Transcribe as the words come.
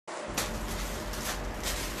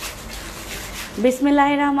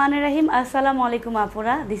Bismillahirrahmanirrahim. Assalamualaikum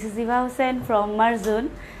apura. This is Ziva Hussain from MARZOON.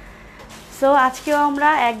 So আজকেও আমরা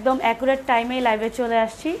একদম accurate টাইমে লাইভে চলে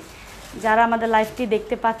আসছি। যারা আমাদের লাইভটি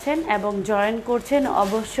দেখতে পাচ্ছেন এবং জয়েন করছেন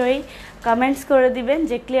অবশ্যই কমেন্টস করে দিবেন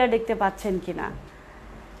যে ক্লিয়ার দেখতে পাচ্ছেন কিনা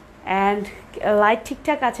এন্ড লাইট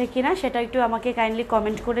ঠিকঠাক আছে কিনা সেটা একটু আমাকে কাইন্ডলি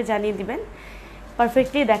কমেন্ট করে জানিয়ে দিবেন।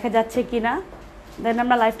 পারফেক্টলি দেখা যাচ্ছে কিনা দেন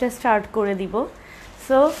আমরা লাইভটা স্টার্ট করে দিব।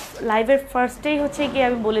 সো লাইভের ফার্স্টেই হচ্ছে কি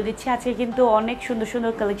আমি বলে দিচ্ছি আজকে কিন্তু অনেক সুন্দর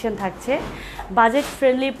সুন্দর কালেকশন থাকছে, বাজেট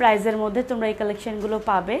ফ্রেন্ডলি প্রাইসের মধ্যে তোমরা এই কালেকশনগুলো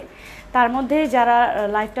পাবে। তার মধ্যে যারা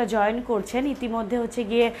লাইভটা জয়েন করছেন ইতিমধ্যে হচ্ছে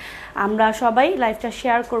গিয়ে আমরা সবাই লাইভটা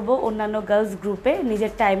শেয়ার করব অন্যান্য গার্লস গ্রুপে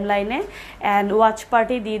নিজের টাইম লাইনে অ্যান্ড ওয়াচ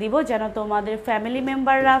পার্টি দিয়ে দিব যেন তোমাদের ফ্যামিলি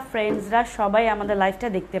মেম্বাররা ফ্রেন্ডসরা সবাই আমাদের লাইভটা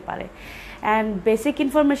দেখতে পারে। অ্যান্ড বেসিক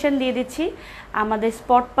ইনফরমেশন দিয়ে দিচ্ছি, আমাদের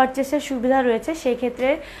স্পট পারচেসের সুবিধা রয়েছে। সেই ক্ষেত্রে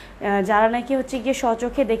যারা নাকি হচ্ছে গিয়ে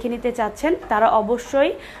স্বচোখে দেখে নিতে চাচ্ছেন তারা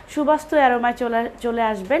অবশ্যই সুবাস্তু অ্যারোমায় চলে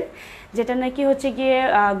আসবেন, যেটা নাকি হচ্ছে গিয়ে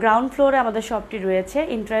গ্রাউন্ড ফ্লোরে আমাদের শপটি রয়েছে।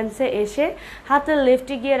 এন্ট্রান্সে এসে হাতের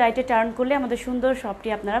লেফটে গিয়ে রাইটে টার্ন করলে আমাদের সুন্দর শপটি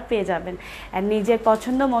আপনারা পেয়ে যাবেন অ্যান্ড নিজের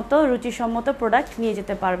পছন্দ মতো রুচিসম্মত প্রোডাক্ট নিয়ে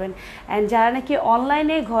যেতে পারবেন। অ্যান্ড যারা নাকি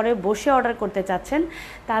অনলাইনে ঘরে বসে অর্ডার করতে চাচ্ছেন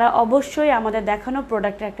তারা অবশ্যই আমাদের দেখানো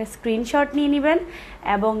প্রোডাক্টের একটা স্ক্রিনশট নিয়ে নেবেন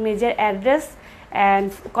এবং নিজের অ্যাড্রেস অ্যান্ড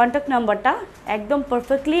কন্ট্যাক্ট নাম্বারটা একদম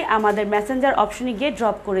পারফেক্টলি আমাদের মেসেঞ্জার অপশনে গিয়ে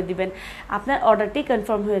ড্রপ করে দিবেন, আপনার অর্ডারটি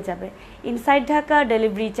কনফার্ম হয়ে যাবে। Inside Dhaka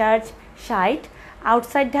delivery charge 60,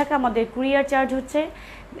 outside Dhaka আমাদের কুরিয়ার চার্জ হচ্ছে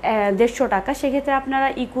 150 টাকা। সেক্ষেত্রে আপনারা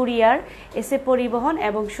ই কুরিয়ার, এসে পরিবহন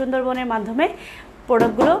এবং সুন্দরবনের মাধ্যমে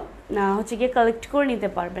প্রোডাক্টগুলো হচ্ছে গিয়ে কালেক্ট করে নিতে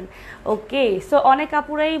পারবেন। ওকে, সো অনেক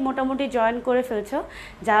আপুরাই মোটামুটি জয়েন করে ফেলছো।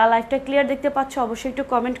 যারা লাইভটা ক্লিয়ার দেখতে পাচ্ছ অবশ্যই একটু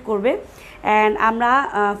কমেন্ট করবে অ্যান্ড আমরা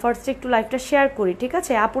ফার্স্টে একটু লাইভটা শেয়ার করি, ঠিক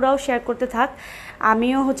আছে? আপুরাও শেয়ার করতে থাক,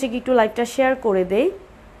 আমিও হচ্ছে কি একটু লাইভটা শেয়ার করে দেই।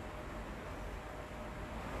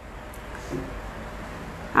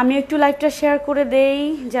 আমি একটু লাইভটা শেয়ার করে দেই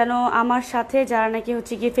যেন আমার সাথে যারা নাকি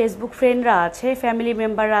হচ্ছে কি ফেসবুক ফ্রেন্ডরা আছে, ফ্যামিলি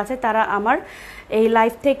মেম্বাররা আছে, তারা আমার এই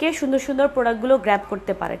লাইভ থেকে সুন্দর সুন্দর প্রোডাক্টগুলো গ্র্যাব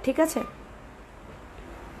করতে পারে, ঠিক আছে?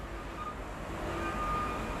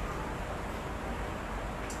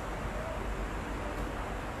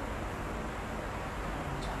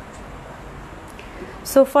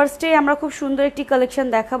 সো ফার্স্টে আমরা খুব সুন্দর একটি কালেকশন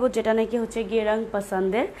দেখাবো যেটা নাকি হচ্ছে গিয়ে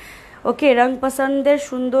রংপাসান্দের। ওকে, রংপাসান্দের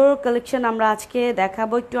সুন্দর কালেকশন আমরা আজকে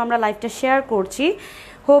দেখাবো। একটু আমরা লাইভটা শেয়ার করছি,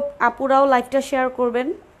 হোপ আপুরাও লাইভটা শেয়ার করবেন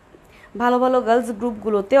ভালো ভালো গার্লস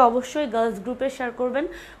গ্রুপগুলোতে। অবশ্যই গার্লস গ্রুপে শেয়ার করবেন,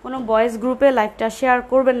 কোনো বয়েজ গ্রুপে লাইভটা শেয়ার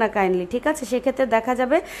করবেন না কাইন্ডলি, ঠিক আছে? সেক্ষেত্রে দেখা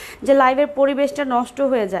যাবে যে লাইভের পরিবেশটা নষ্ট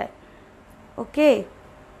হয়ে যায়। ওকে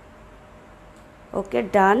ওকে,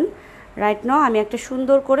 ডান। রাইট নাও আমি একটা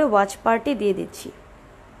সুন্দর করে ওয়াচ পার্টি দিয়ে দিচ্ছি।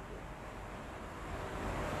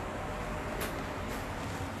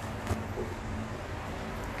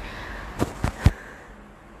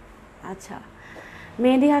 আচ্ছা,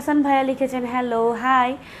 মেহেদি হাসান ভাইয়া লিখেছেন হ্যালো হাই।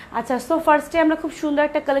 আচ্ছা, সো ফার্স্টে আমরা খুব সুন্দর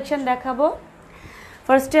একটা কালেকশন দেখাবো।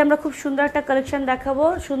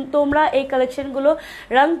 তোমরা এই কালেকশনগুলো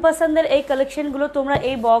রংপাসান্দের এই কালেকশনগুলো তোমরা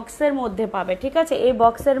এই বক্সের মধ্যে পাবে, ঠিক আছে? এই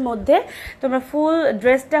বক্সের মধ্যে তোমরা ফুল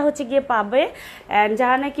ড্রেসটা হচ্ছে গিয়ে পাবে। অ্যান্ড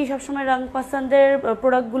যারা নাকি সবসময় রংপাসান্দের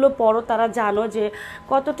প্রোডাক্টগুলো পরো তারা জানো যে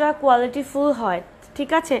কতটা কোয়ালিটিফুল হয়,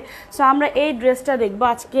 ঠিক আছে? সো আমরা এই ড্রেসটা দেখবো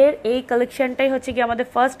আজকের। এই কালেকশনটাই হচ্ছে কি আমাদের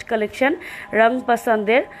ফার্স্ট কালেকশন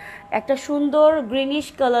রংপাসান্দের, একটা সুন্দর গ্রিনিশ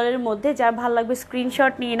কালারের মধ্যে। যার ভালো লাগবে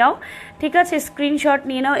স্ক্রিনশট নিয়ে নাও, ঠিক আছে? স্ক্রিনশট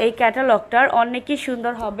নিয়ে নাও, এই ক্যাটালগটার অনেকই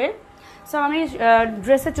সুন্দর হবে। সো আমি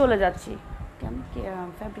ড্রেসে চলে যাচ্ছি। কেমন কি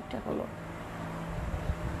ফ্যাব্রিকটা হলো?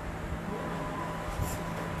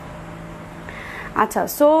 আচ্ছা,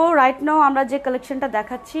 সো রাইট নাও আমরা যে কালেকশনটা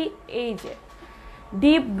দেখাচ্ছি এই যে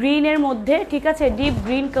ডিপ গ্রিনের মধ্যে, ঠিক আছে? ডিপ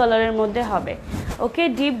গ্রিন কালারের মধ্যে হবে। ওকে,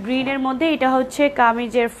 ডিপ গ্রিনের মধ্যে এটা হচ্ছে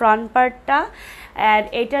কামিজের ফ্রন্ট পার্টটা। অ্যান্ড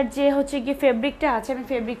এটার যে হচ্ছে কি ফেব্রিকটা আছে আমি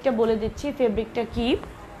ফেব্রিকটা বলে দিচ্ছি, ফেব্রিকটা কি।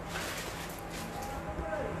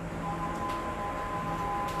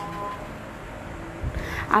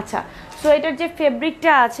 আচ্ছা, সো এটার যে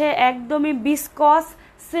ফেব্রিকটা আছে একদমই বিসকস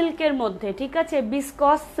সিল্কের মধ্যে, ঠিক আছে?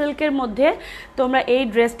 বিসকস সিল্কের মধ্যে তোমরা এই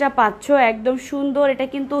ড্রেসটা পাচ্ছ, একদম সুন্দর। এটা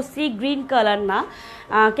কিন্তু সি গ্রিন কালার না,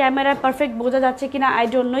 ক্যামেরায় পারফেক্ট বোঝা যাচ্ছে কিনা আই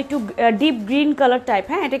ডোন্ট নো, একটু ডিপ গ্রিন কালার টাইপ।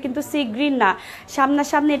 হ্যাঁ, এটা কিন্তু সি গ্রিন না,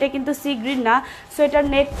 সামনাসামনি এটা কিন্তু সি গ্রিন না। সো এটার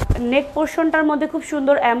নেক পোর্শনটার মধ্যে খুব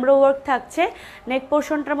সুন্দর এমব্রো ওয়ার্ক থাকছে, নেক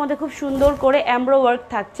পোর্শনটার মধ্যে খুব সুন্দর করে এমব্রো ওয়ার্ক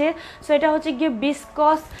থাকছে। সো এটা হচ্ছে গিয়ে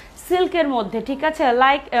বিসকস সিল্কের মধ্যে, ঠিক আছে?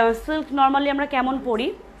 লাইক সিল্ক নর্মালি আমরা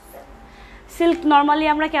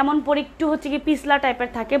কেমন পরি, একটু হচ্ছে কি পিছলা টাইপের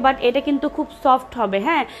থাকে, বাট এটা কিন্তু খুব সফট হবে।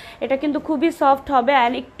 হ্যাঁ, এটা কিন্তু খুবই সফট হবে।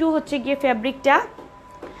 অ্যান্ড একটু হচ্ছে গিয়ে ফ্যাব্রিকটা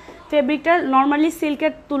ফেব্রিকটা নর্মালি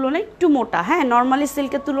সিল্কের তুলনায় একটু মোটা, হ্যাঁ নর্মালি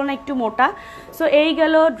সিল্কের তুলনায় একটু মোটা। সো এই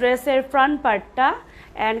গেল ড্রেসের ফ্রন্ট পার্টটা।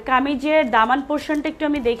 অ্যান্ড কামিজের দামান পোর্শনটা একটু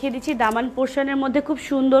আমি দেখিয়ে দিচ্ছি। দামান পোর্শনের মধ্যে খুব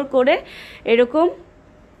সুন্দর করে এরকম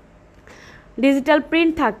ডিজিটাল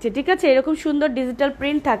প্রিন্ট থাকছে, ঠিক আছে, এরকম সুন্দর ডিজিটাল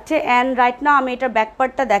প্রিন্ট থাকছে। অ্যান্ড রাইট নাও আমি এটার ব্যাক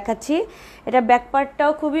পার্টটা দেখাচ্ছি। এটা ব্যাক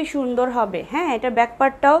পার্টটাও খুবই সুন্দর হবে, হ্যাঁ এটা ব্যাক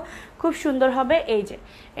পার্টটাও খুব সুন্দর হবে। এই যে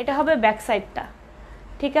এটা হবে ব্যাক সাইডটা,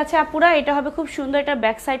 ঠিক আছে আপুরা, এটা হবে খুব সুন্দর। এটা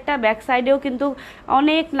ব্যাক সাইডটা, ব্যাক সাইডেও কিন্তু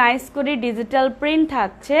অনেক নাইস করে ডিজিটাল প্রিন্ট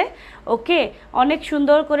থাকছে। ওকে, অনেক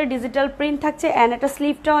সুন্দর করে ডিজিটাল প্রিন্ট থাকছে। অ্যান্ড এটা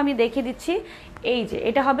স্লিভটাও আমি দেখিয়ে দিচ্ছি। এই যে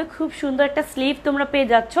এটা হবে খুব সুন্দর একটা স্লিভ তোমরা পেয়ে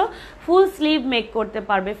যাচ্ছ। ফুল স্লিভ মেক করতে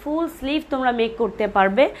পারবে, ফুল স্লিভ তোমরা মেক করতে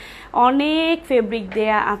পারবে, অনেক ফেব্রিক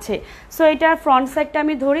দেয়া আছে। সো এটার ফ্রন্ট সাইডটা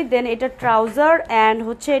আমি ধরি, দেন এটার ট্রাউজার অ্যান্ড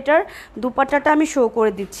হচ্ছে এটার দুপাট্টাটা আমি শো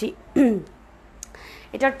করে দিচ্ছি।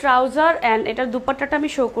 এটার ট্রাউজার অ্যান্ড এটার দুপাট্টাটা আমি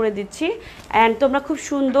শো করে দিচ্ছি। অ্যান্ড তোমরা খুব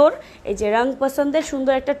সুন্দর এই যে রং পছন্দের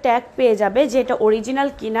সুন্দর একটা ট্যাগ পেয়ে যাবে যে এটা অরিজিনাল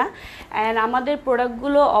কিনা। অ্যান্ড আমাদের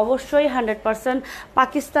প্রোডাক্টগুলো অবশ্যই 100%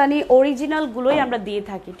 পাকিস্তানি অরিজিনালগুলোই আমরা দিয়ে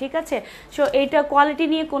থাকি, ঠিক আছে। সো এইটা কোয়ালিটি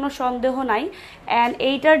নিয়ে কোনো সন্দেহ নাই। অ্যান্ড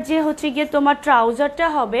এইটার যে হচ্ছে গিয়ে তোমার ট্রাউজারটা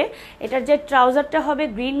হবে, এটার যে ট্রাউজারটা হবে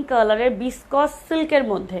গ্রিন কালারের বিসকস সিল্কের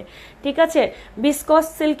মধ্যে, ঠিক আছে, বিসকস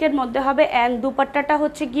সিল্কের মধ্যে হবে। অ্যান্ড দুপাট্টাটা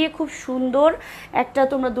হচ্ছে গিয়ে খুব সুন্দর একটা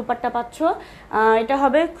তোমরা দুপাট্টা পাচ্ছ। এটা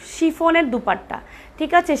হবে শিফনের দুপাট্টা,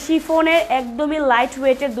 ঠিক আছে, শিফনের একদমই লাইট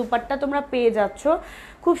ওয়েটের দুপাট্টা তোমরা পেয়ে যাচ্ছ।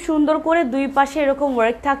 খুব সুন্দর করে দুই পাশে এরকম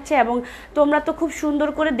ওয়ার্ক থাকছে এবং তোমরা তো খুব সুন্দর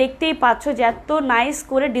করে দেখতেই পাচ্ছ যে এত নাইস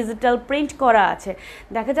করে ডিজিটাল প্রিন্ট করা আছে।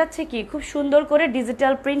 দেখা যাচ্ছে কি খুব সুন্দর করে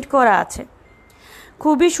ডিজিটাল প্রিন্ট করা আছে,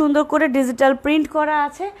 খুবই সুন্দর করে ডিজিটাল প্রিন্ট করা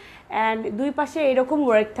আছে। অ্যান্ড দুই পাশে এরকম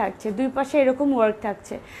ওয়ার্ক থাকছে, দুই পাশে এরকম ওয়ার্ক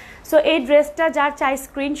থাকছে। সো এই ড্রেসটা যার চাই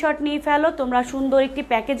স্ক্রিনশট নিয়ে ফেলো, তোমরা সুন্দর একটি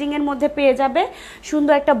প্যাকেজিংয়ের মধ্যে পেয়ে যাবে,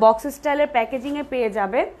 সুন্দর একটা বক্স স্টাইলের প্যাকেজিংয়ে পেয়ে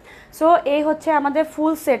যাবে। সো এই হচ্ছে আমাদের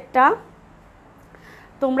ফুল সেটটা,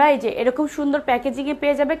 তোমরা এই যে এরকম সুন্দর প্যাকেজিংয়ে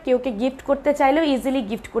পেয়ে যাবে। কেউকে গিফট করতে চাইলেও ইজিলি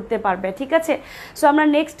গিফট করতে পারবে, ঠিক আছে। সো আমরা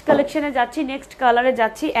নেক্সট কালেকশনে যাচ্ছি, নেক্সট কালারে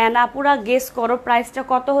যাচ্ছি। অ্যান্ড আপুরা গেস করো প্রাইসটা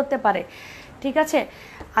কত হতে পারে, ঠিক আছে।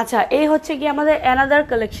 আচ্ছা, এই হচ্ছে কি আমাদের অ্যানাদার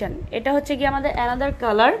কালেকশন, এটা হচ্ছে কি আমাদের অ্যানাদার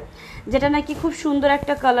কালার, যেটা নাকি খুব সুন্দর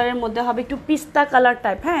একটা কালারের মধ্যে হবে, একটু পিস্তা কালার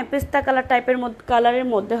টাইপ, হ্যাঁ পিস্তা কালার টাইপের কালারের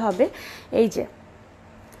মধ্যে হবে। এই যে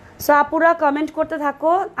সো আপুরা কমেন্ট করতে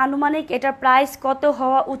থাকো আনুমানিক এটার প্রাইস কত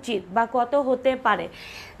হওয়া উচিত বা কত হতে পারে।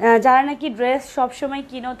 যারা নাকি ড্রেস সবসময়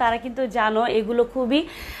কিনো তারা কিন্তু জানো এগুলো খুবই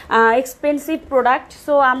এক্সপেন্সিভ প্রোডাক্ট।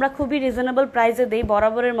 সো আমরা খুবই রিজনেবল প্রাইসে দিই,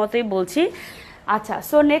 বরাবরের মতোই বলছি। আচ্ছা,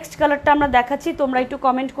 সো নেক্সট কালারটা আমরা দেখাচ্ছি, তোমরা একটু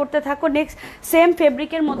কমেন্ট করতে থাকো। নেক্সট সেম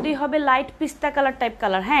ফেব্রিকের মধ্যেই হবে লাইট পিস্তা কালার টাইপ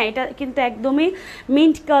কালার, হ্যাঁ এটা কিন্তু একদমই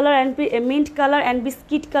mint colour and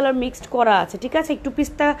biscuit colour mixed করা আছে, ঠিক আছে, একটু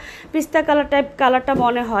পিস্তা কালার টাইপ কালারটা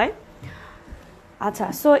মনে হয়। আচ্ছা,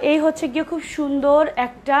 সো এই হচ্ছে গিয়ে খুব সুন্দর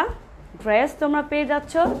একটা ড্রেস তোমরা পেয়ে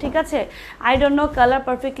যাচ্ছ, ঠিক আছে। I don't know colour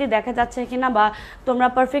perfectly দেখা যাচ্ছে কিনা বা তোমরা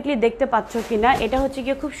পারফেক্টলি দেখতে পাচ্ছ কিনা। এটা হচ্ছে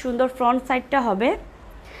গিয়ে খুব সুন্দর ফ্রন্ট সাইডটা হবে,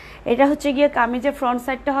 এটা হচ্ছে গিয়ে কামিজের ফ্রন্ট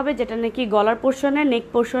সাইডটা হবে, যেটা নাকি গলার পোর্শনে নেক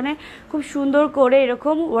পোর্শনে খুব সুন্দর করে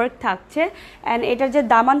এরকম ওয়ার্ক থাকছে। অ্যান্ড এটার যে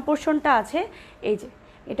দামান পোর্শনটা আছে এই যে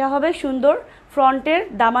এটা হবে সুন্দর ফ্রন্টের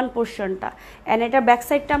দামান পোর্শনটা। অ্যান্ড এটা ব্যাক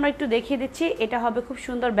সাইডটা আমরা একটু দেখিয়ে দিচ্ছি, এটা হবে খুব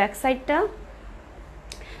সুন্দর ব্যাক সাইডটা,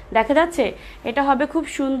 দেখা যাচ্ছে এটা হবে খুব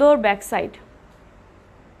সুন্দর ব্যাক সাইড।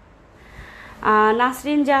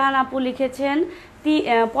 নাসরিন জাহান আপু লিখেছেন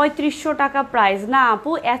 3500 টাকা প্রাইস। না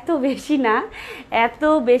আপু এত বেশি না, এত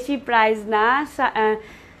বেশি প্রাইস না।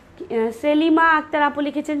 সেলিমা আক্তার আপু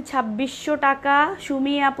লিখেছেন 2600 টাকা,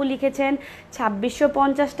 সুমি আপু লিখেছেন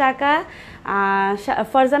 2650 টাকা,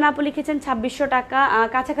 ফারজানা আপু লিখেছেন 2600 টাকা,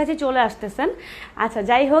 কাছাকাছি চলে আসতেছেন। আচ্ছা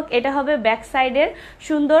যাই হোক, এটা হবে ব্যাক সাইডের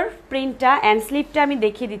সুন্দর প্রিন্টটা অ্যান্ড স্লিপটা আমি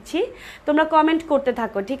দেখিয়ে দিচ্ছি, তোমরা কমেন্ট করতে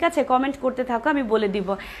থাকো, ঠিক আছে, কমেন্ট করতে থাকো, আমি বলে দিব।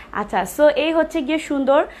 আচ্ছা, সো এই হচ্ছে গিয়ে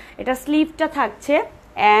সুন্দর এটা স্লিভটা থাকছে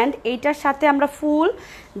অ্যান্ড এইটার সাথে আমরা ফুল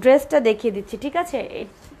ড্রেসটা দেখিয়ে দিচ্ছি, ঠিক আছে, এই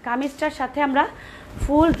কামিজটার সাথে আমরা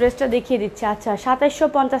ফুল ড্রেসটা দেখিয়ে দিচ্ছি। আচ্ছা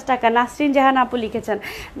 2750 টাকা নাসরিন জাহান আপু লিখেছেন।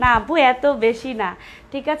 না আপু এত বেশি না,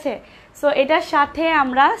 ঠিক আছে। সো এটার সাথে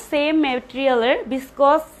আমরা সেম ম্যাটেরিয়ালের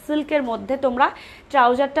বিসকস সিল্কের মধ্যে তোমরা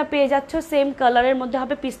ট্রাউজারটা পেয়ে যাচ্ছ, সেম কালারের মধ্যে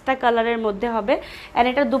হবে, পিস্তা কালারের মধ্যে হবে। অ্যান্ড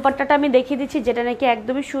এটার দুপাট্টাটা আমি দেখিয়ে দিচ্ছি, যেটা নাকি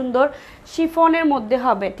একদমই সুন্দর শিফনের মধ্যে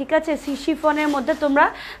হবে, ঠিক আছে, শিফনের মধ্যে তোমরা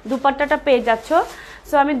দুপাট্টাটা পেয়ে যাচ্ছ।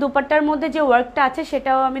 সো আমি দুপাট্টার মধ্যে যে ওয়ার্কটা আছে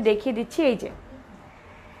সেটাও আমি দেখিয়ে দিচ্ছি।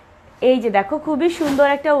 এই যে দেখো খুবই সুন্দর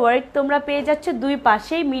একটা ওয়ার্ক তোমরা পেয়ে যাচ্ছ, দুই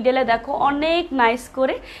পাশেই মিডলে দেখো অনেক নাইস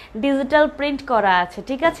করে ডিজিটাল প্রিন্ট করা আছে,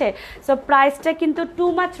 ঠিক আছে। সো প্রাইসটা কিন্তু টু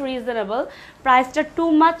মাচ রিজনেবল, প্রাইসটা টু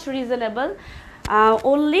মাচ রিজনেবল।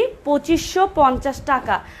 অনলি 2550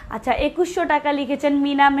 টাকা। আচ্ছা 2100 টাকা লিখেছেন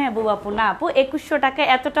মিনা মেহবুব আপু। না আপু 2100 টাকা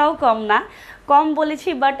এতটাও কম না, কম বলেছি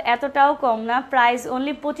বাট এতটাও কম না, প্রাইস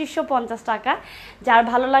অনলি 2550 টাকা। যার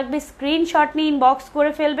ভালো লাগবে স্ক্রিনশট নিয়ে ইনবক্স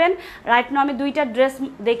করে ফেলবেন। রাইট নাও আমি দুইটা ড্রেস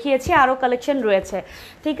দেখিয়েছি, আরও কালেকশন রয়েছে,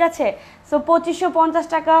 ঠিক আছে। সো 2550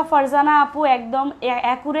 টাকা ফারজানা আপু একদম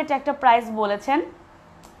অ্যাকুরেট একটা প্রাইস বলেছেন।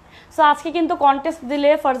 সো আজকে কিন্তু কন্টেস্ট দিলে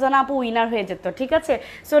ফারজানা আপু উইনার হয়ে যেত, ঠিক আছে।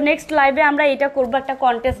 সো নেক্সট লাইভে আমরা এটা করবো, একটা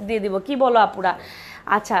কন্টেস্ট দিয়ে দিব, কি বলো আপুরা?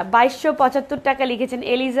 আচ্ছা 2275 টাকা লিখেছেন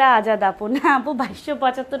এলিজা আজাদ আপু। না আপু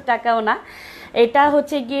 2275 টাকাও না, এটা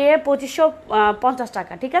হচ্ছে গিয়ে 2550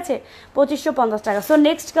 টাকা, ঠিক আছে, 2550 টাকা। সো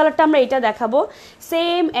নেক্সট কালারটা আমরা এটা দেখাবো,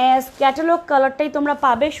 সেম অ্যাজ ক্যাটালগ কালারটাই তোমরা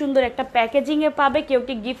পাবে, সুন্দর একটা প্যাকেজিংয়ে পাবে, কেউ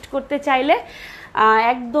কি গিফট করতে চাইলে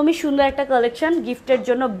একদমই সুন্দর একটা কালেকশন, গিফটের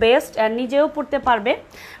জন্য বেস্ট, আর নিজেও পড়তে পারবে।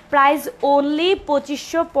 প্রাইস অনলি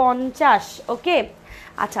 2550, ওকে।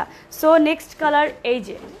 আচ্ছা সো নেক্সট কালার, এই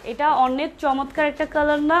যে এটা অনেক চমৎকার একটা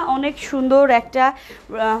কালার না, অনেক সুন্দর একটা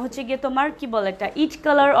হচ্ছে গিয়ে তোমার কি বলে একটা ইট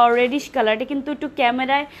কালার অর রেডিশ কালার। এটা কিন্তু একটু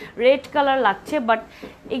ক্যামেরায় রেড কালার লাগছে, বাট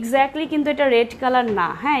এক্স্যাক্টলি কিন্তু এটা রেড কালার না।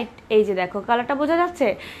 হ্যাঁ এই যে দেখো কালারটা বোঝা যাচ্ছে,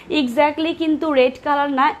 এক্স্যাক্টলি কিন্তু রেড কালার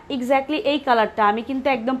না, এক্স্যাক্টলি এই কালারটা আমি কিন্তু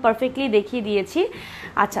একদম পারফেক্টলি দেখিয়ে দিয়েছি।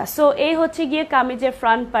 আচ্ছা সো এই হচ্ছে গিয়ে কামিজের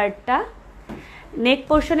ফ্রন্ট পার্টটা, নেক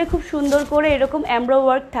পোর্শনে খুব সুন্দর করে এরকম এমব্রো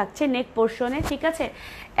ওয়ার্ক থাকছে নেক পোর্শনে, ঠিক আছে।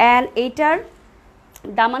 অ্যান্ড এইটার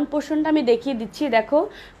দামান পোর্শনটা আমি দেখিয়ে দিচ্ছি, দেখো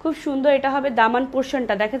খুব সুন্দর, এটা হবে দামান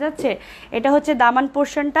পোর্শনটা, দেখা যাচ্ছে এটা হচ্ছে দামান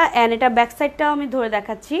পোর্শনটা। অ্যান্ড এটা ব্যাক সাইডটাও আমি ধরে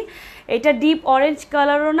দেখাচ্ছি, এটা ডিপ অরেঞ্জ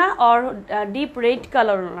কালারও না অর ডিপ রেড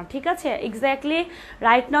কালারও না, ঠিক আছে। এক্স্যাক্টলি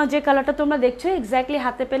রাইট নাও যে কালারটা তোমরা দেখছো এক্স্যাক্টলি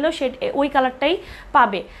হাতে পেলেও সে ওই কালারটাই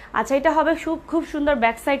পাবে। আচ্ছা এটা হবে খুব সুন্দর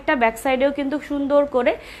ব্যাক সাইডটা, ব্যাক সাইডেও কিন্তু সুন্দর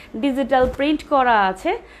করে ডিজিটাল প্রিন্ট করা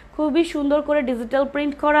আছে, খুবই সুন্দর করে ডিজিটাল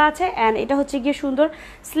প্রিন্ট করা আছে। অ্যান্ড এটা হচ্ছে গিয়ে সুন্দর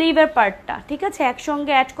স্লিভের পার্টটা, ঠিক আছে,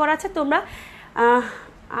 একসঙ্গে অ্যাড করা আছে। তোমরা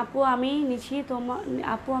আপু আমি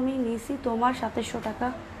নিছি তোমার 2700 টাকা,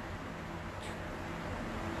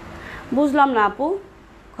 বুঝলাম না আপু,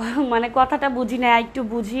 মানে কথাটা বুঝি না, একটু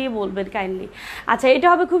বুঝিয়ে বলবেন কাইন্ডলি। আচ্ছা এটা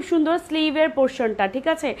হবে খুব সুন্দর স্লিভের পোর্শনটা, ঠিক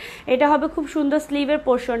আছে, এটা হবে খুব সুন্দর স্লিভের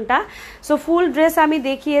পোর্শনটা। সো ফুল ড্রেস আমি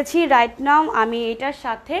দেখিয়েছি, রাইট নাও আমি এটার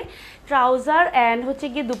সাথে ট্রাউজার অ্যান্ড হচ্ছে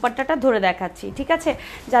গিয়ে দুপাট্টাটা ধরে দেখাচ্ছি, ঠিক আছে।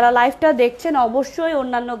 যারা লাইভটা দেখছেন অবশ্যই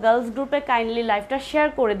অন্যান্য গার্লস গ্রুপে কাইন্ডলি লাইভটা শেয়ার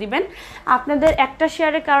করে দিবেন, আপনাদের একটা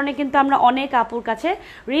শেয়ারের কারণে কিন্তু আমরা অনেক আপুর কাছে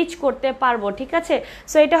রিচ করতে পারবো, ঠিক আছে।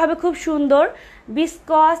 সো এটা হবে খুব সুন্দর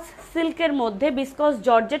বিসকস সিল্কের মধ্যে, বিসকস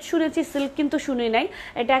জর্জেট শুনেছি, সিল্ক কিন্তু শুনি নাই,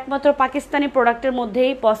 এটা একমাত্র পাকিস্তানি প্রোডাক্টের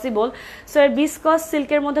মধ্যেই পসিবল। সো এর বিসকস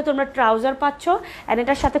সিল্কের মধ্যে তোমরা ট্রাউজার পাচ্ছ, অ্যান্ড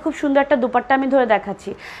এটার সাথে খুব সুন্দর একটা দুপাট্টা আমি ধরে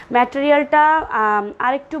দেখাচ্ছি। ম্যাটেরিয়ালটা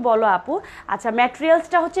আরেকটু বলো আপু। আচ্ছা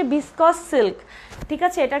ম্যাটেরিয়ালসটা হচ্ছে বিসকস সিল্ক, ঠিক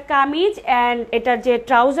আছে, এটার কামিজ অ্যান্ড এটার যে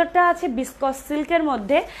ট্রাউজারটা আছে বিসকস সিল্কের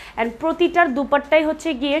মধ্যে, অ্যান্ড প্রতিটার দুপাট্টাই হচ্ছে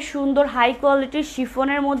গিয়ে সুন্দর হাই কোয়ালিটির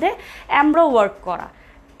শিফনের মধ্যে এমব্রো ওয়ার্ক করা।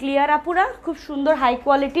 ক্লিয়ার আপুরা, খুব সুন্দর হাই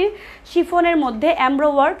কোয়ালিটির শিফনের মধ্যে এমব্রো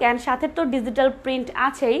ওয়ার্ক, অ্যান্ড সাথে তো ডিজিটাল প্রিন্ট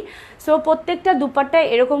আছেই। সো প্রত্যেকটা দুপাট্টায়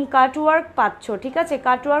এরকম কাট ওয়ার্ক পাচ্ছ, ঠিক আছে,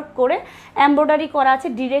 কাট ওয়ার্ক করে এমব্রয়ডারি করা আছে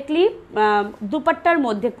ডিরেক্টলি দুপাট্টার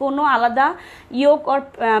মধ্যে, কোনো আলাদা ইয়োক অর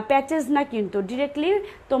প্যাচেস না, কিন্তু ডিরেক্টলি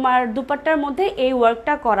তোমার দুপাট্টার মধ্যে এই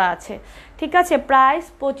ওয়ার্কটা করা আছে, ঠিক আছে। প্রাইস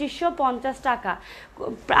 2550 টাকা।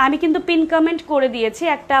 আমি কিন্তু পিন কমেন্ট করে দিয়েছি,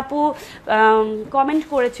 একটা আপু কমেন্ট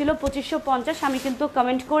করেছিল 2550, আমি কিন্তু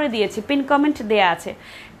কমেন্ট করে দিয়েছি, পিন কমেন্ট দেয়া আছে,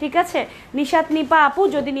 ঠিক আছে। নিশাত নিপা আপু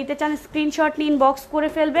যদি নিতে চান স্ক্রিনশট নিয়ে ইনবক্স করে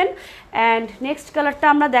ফেলবেন। অ্যান্ড নেক্সট কালারটা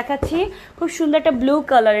আমরা দেখাচ্ছি, খুব সুন্দর একটা ব্লু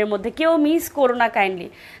কালারের মধ্যে, কেউ মিস করো না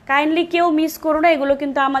কাইন্ডলি কেউ মিস করো না, এগুলো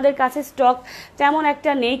কিন্তু আমাদের কাছে স্টক তেমন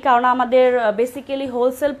একটা নেই, কারণ আমাদের বেসিক্যালি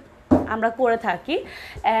হোলসেল আমরা করে থাকি,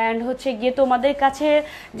 অ্যান্ড হচ্ছে গিয়ে তোমাদের কাছে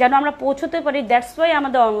যেন আমরা পৌঁছতে পারি, দ্যাটস ওয়াই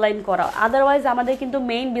আমাদের অনলাইন করা, আদারওয়াইজ আমাদের কিন্তু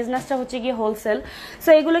মেইন বিজনেসটা হচ্ছে গিয়ে হোলসেল। সো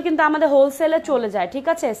এগুলো কিন্তু আমাদের হোলসেলে চলে যায়, ঠিক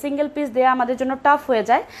আছে, সিঙ্গেল পিস দেওয়া আমাদের জন্য টাফ হয়ে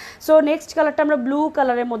যায়। সো নেক্সট কালারটা আমরা ব্লু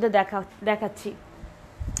কালারের মধ্যে দেখাচ্ছি।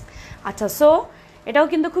 আচ্ছা সো এটাও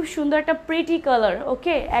কিন্তু খুব সুন্দর একটা প্রিটি কালার,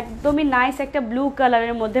 ওকে, একদমই নাইস একটা ব্লু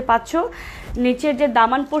কালারের মধ্যে পাচ্ছ। নিচের যে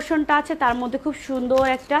দামান পোর্শনটা আছে তার মধ্যে খুব সুন্দর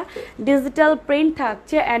একটা ডিজিটাল প্রিন্ট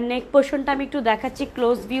থাকছে, অ্যান্ড নেক পোর্শনটা আমি একটু দেখাচ্ছি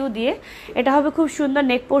ক্লোজ ভিউ দিয়ে, এটা হবে খুব সুন্দর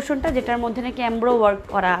নেক পোর্শনটা, যেটার মধ্যে নাকি এমব্রো ওয়ার্ক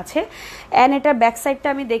করা আছে। অ্যান্ড এটার ব্যাক সাইডটা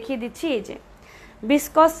আমি দেখিয়ে দিচ্ছি, এই যে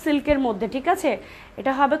বিসকস সিল্কের মধ্যে, ঠিক আছে,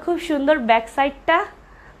 এটা হবে খুব সুন্দর ব্যাক সাইডটা,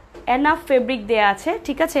 এনাফ ফেব্রিক দেয়া আছে,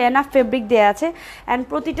 ঠিক আছে, এনাফ ফেব্রিক দেয়া আছে। অ্যান্ড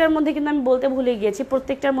প্রতিটার মধ্যে কিন্তু আমি বলতে ভুলে গিয়েছি,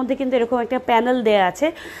 প্রত্যেকটার মধ্যে কিন্তু এরকম একটা প্যানেল দেয়া আছে।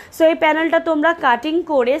 সো এই প্যানেলটা তোমরা কাটিং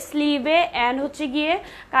করে স্লিভে অ্যান্ড হচ্ছে গিয়ে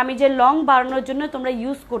কামিজের লং বাড়ানোর জন্য তোমরা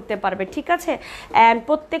ইউজ করতে পারবে, ঠিক আছে। অ্যান্ড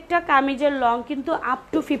প্রত্যেকটা কামিজের লং কিন্তু আপ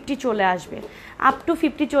টু 50 চলে আসবে, আপ টু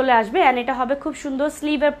 50 চলে আসবে। অ্যান্ড এটা হবে খুব সুন্দর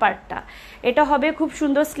স্লিভের পার্টটা, এটা হবে খুব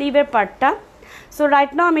সুন্দর স্লিভের পার্টটা। সো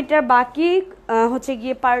রাইট নাও আমি এটার বাকি হচ্ছে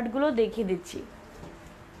গিয়ে পার্টগুলো দেখিয়ে দিচ্ছি,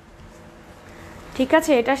 ঠিক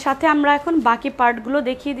আছে। এটার সাথে আমরা এখন বাকি পার্টগুলো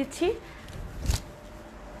দেখিয়ে দিচ্ছি।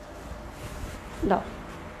 দাও,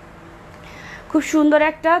 খুব সুন্দর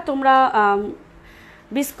একটা তোমরা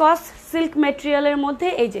ভিসকস সিল্ক ম্যাটেরিয়ালের মধ্যে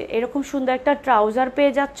এই যে এরকম সুন্দর একটা ট্রাউজার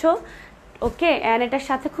পেয়ে যাচ্ছ, ওকে। অ্যান্ড এটার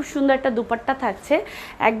সাথে খুব সুন্দর একটা দুপাট্টা থাকছে,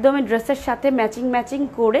 একদমই ড্রেসের সাথে ম্যাচিং ম্যাচিং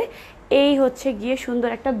করে। এই হচ্ছে গিয়ে সুন্দর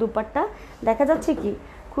একটা দুপাট্টা, দেখা যাচ্ছে কি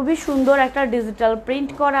খুবই সুন্দর একটা ডিজিটাল প্রিন্ট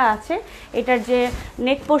করা আছে। এটার যে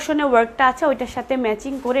নেক পোর্শনে ওয়ার্কটা আছে ওইটার সাথে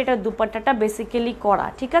ম্যাচিং করে এটার দুপাট্টাটা বেসিক্যালি করা,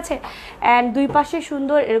 ঠিক আছে। অ্যান্ড দুই পাশে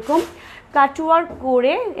সুন্দর এরকম কাট ওয়ার্ক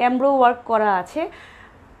করে এমব্রো ওয়ার্ক করা আছে।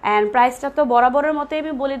 অ্যান্ড প্রাইসটা তো বরাবরের মতোই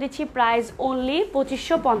আমি বলে দিচ্ছি, প্রাইস অনলি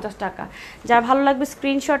 2550 টাকা। যার ভালো লাগবে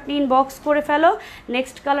স্ক্রিনশট নিয়ে ইনবক্স করে ফেলো।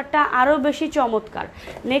 নেক্সট কালারটা আরও বেশি চমৎকার,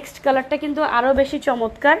 নেক্সট কালারটা কিন্তু আরও বেশি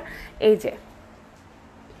চমৎকার। এই যে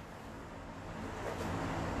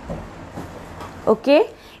ওকে,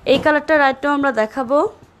 এই কালারটা রাইটটাও আমরা দেখাবো।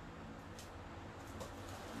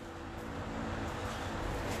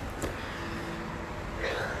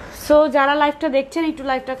 সো যারা লাইভটা দেখছেন একটু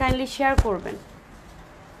লাইভটা কাইন্ডলি শেয়ার করবেন।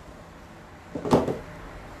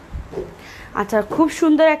 আচ্ছা, খুব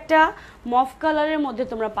সুন্দর একটা মফ কালারের মধ্যে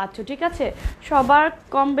তোমরা পাচ্ছ, ঠিক আছে। সবার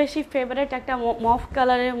কম বেশি ফেভারিট একটা মফ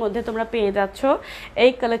কালারের মধ্যে তোমরা পেয়ে যাচ্ছ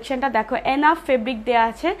এই কালেকশনটা। দেখো এনাফ ফেব্রিক দেয়া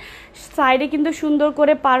আছে, সাইডে কিন্তু সুন্দর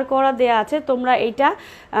করে পার করা দেয়া আছে। তোমরা এইটা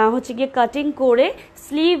হচ্ছে গিয়ে কাটিং করে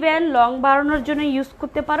স্লিভ অ্যান্ড লং বাড়ানোর জন্য ইউজ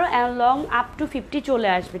করতে পারো। অ্যান্ড লং আপ টু 50 চলে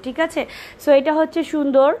আসবে, ঠিক আছে। সো এটা হচ্ছে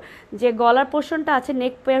সুন্দর যে গলার পোর্শনটা আছে,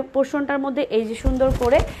 নেক পোর্শনটার মধ্যে এই যে সুন্দর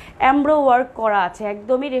করে এমব্রো ওয়ার্ক করা আছে,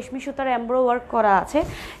 একদমই রেশমি সুতার এমব্রো ওয়ার্ক করা আছে।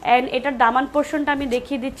 অ্যান্ড এটার দামান পোর্শনটা আমি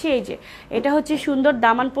দেখিয়ে দিচ্ছি। এই যে এটা হচ্ছে সুন্দর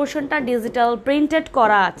দামান পোর্শনটা ডিজিটাল প্রিন্টেড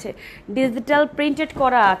করা আছে, ডিজিটাল প্রিন্টেড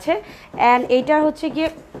করা আছে। অ্যান্ড এইটার হচ্ছে গিয়ে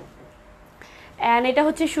এটা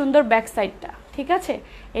হচ্ছে সুন্দর ব্যাক সাইডটা, ঠিক আছে।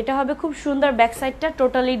 এটা হবে খুব সুন্দর ব্যাক সাইডটা,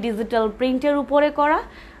 টোটালি ডিজিটাল প্রিন্টের উপরে করা,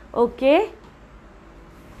 ওকে।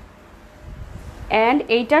 অ্যান্ড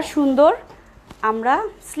এইটা সুন্দর আমরা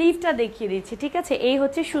স্লিভটা দেখিয়ে দিচ্ছি, ঠিক আছে। এই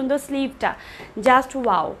হচ্ছে সুন্দর স্লিভটা, জাস্ট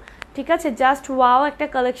ওয়াও, ঠিক আছে, জাস্ট ওয়াও একটা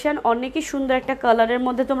কালেকশন। অনেকই সুন্দর একটা কালারের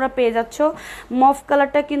মধ্যে তোমরা পেয়ে যাচ্ছ। মফ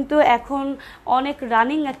কালারটা কিন্তু এখন অনেক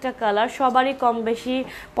রানিং একটা কালার, সবারই কম বেশি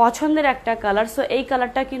পছন্দের একটা কালার। সো এই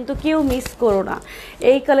কালারটা কিন্তু কেউ মিস করো না।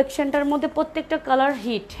 এই কালেকশনটার মধ্যে প্রত্যেকটা কালার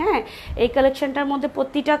হিট, হ্যাঁ, এই কালেকশনটার মধ্যে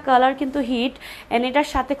প্রতিটা কালার কিন্তু হিট। অ্যান্ড এটার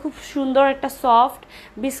সাথে খুব সুন্দর একটা সফট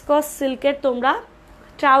ভিসকস সিল্কের তোমরা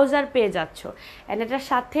ট্রাউজার পেয়ে যাচ্ছ। অ্যান্ড এটার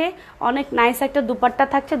সাথে অনেক নাইস একটা দুপাট্টা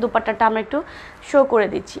থাকছে, দুপাট্টাটা আমরা একটু শো করে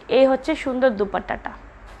দিচ্ছি। এই হচ্ছে সুন্দর দুপাট্টাটা,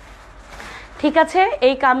 ঠিক আছে।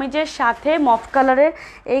 এই কামিজের সাথে মফ কালারের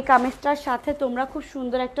এই কামিজটার সাথে তোমরা খুব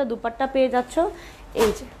সুন্দর একটা দুপাট্টা পেয়ে যাচ্ছ। এই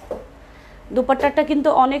যে দুপাট্টাটা কিন্তু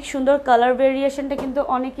অনেক সুন্দর, কালার ভেরিয়েশনটা কিন্তু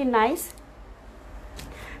অনেকই নাইস,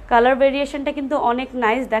 কালার ভেরিয়েশনটা কিন্তু অনেক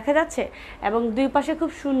নাইস দেখা যাচ্ছে। এবং দুই পাশে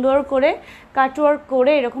খুব সুন্দর করে কাটওয়ার্ক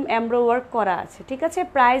করে এরকম এমব্রো ওয়ার্ক করা আছে, ঠিক আছে।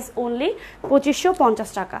 প্রাইস অনলি 2550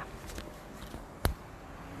 টাকা।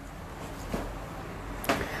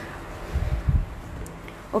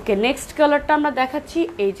 ওকে, নেক্সট কালারটা আমরা দেখাচ্ছি,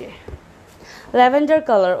 এই যে lavender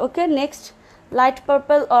colour, okay. Next slide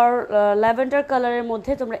purple or lavender কালারের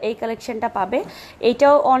মধ্যে তোমরা এই কালেকশনটা পাবে।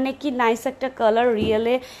 এইটাও অনেকই নাইস একটা কালার,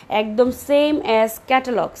 রিয়েলে একদম same as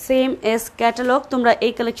catalogue, same as catalogue তোমরা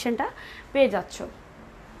এই কালেকশনটা পেয়ে যাচ্ছ।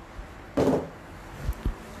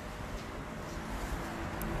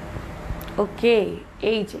 ওকে,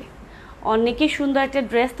 এই যে অনেকই সুন্দর একটা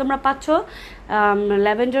ড্রেস তোমরা পাচ্ছ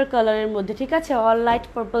ল্যাভেন্ডার কালারের মধ্যে, ঠিক আছে। All light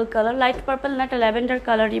purple colour, light purple না, একটা ল্যাভেন্ডার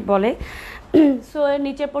কালারই বলে। সো এর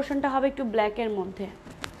নিচের পোর্শনটা হবে একটু ব্ল্যাকের মধ্যে।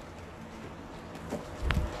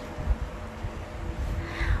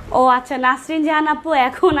 ও আচ্ছা, নাসরিন জাহান আপু,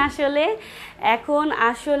 এখন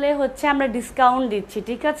আসলে হচ্ছে আমরা ডিসকাউন্ট দিচ্ছি,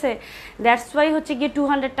 ঠিক আছে। দ্যাটস ওয়াই হচ্ছে গিয়ে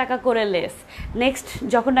 200 টাকা করে লেস। নেক্সট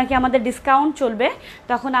যখন নাকি আমাদের ডিসকাউন্ট চলবে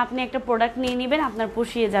তখন আপনি একটা প্রোডাক্ট নিয়ে নেবেন, আপনার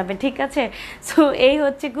পুষিয়ে যাবে, ঠিক আছে। সো এই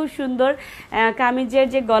হচ্ছে খুব সুন্দর কামিজের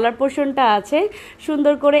যে গলার পোর্শনটা আছে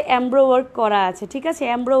সুন্দর করে এমব্রো ওয়ার্ক করা আছে, ঠিক আছে,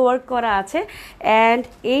 এমব্রো ওয়ার্ক করা আছে। অ্যান্ড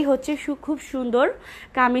এই হচ্ছে খুব সুন্দর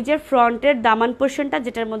কামিজের ফ্রন্টের দামান পোর্শনটা,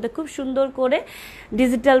 যেটার মধ্যে খুব সুন্দর করে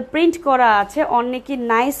ডিজিটাল প্রিন্ট করা আছে। অনেকই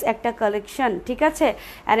নাইস একটা কালেকশন, ঠিক আছে।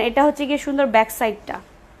 আর এটা হচ্ছে গিয়ে সুন্দর ব্যাক সাইডটা,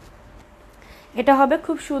 এটা হবে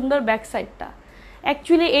খুব সুন্দর ব্যাক সাইডটা।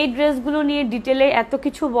 অ্যাকচুয়ালি এই ড্রেসগুলো নিয়ে ডিটেলে এত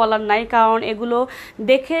কিছু বলার নাই, কারণ এগুলো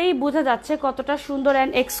দেখেই বোঝা যাচ্ছে কতটা সুন্দর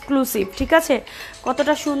অ্যান্ড এক্সক্লুসিভ। ঠিক আছে,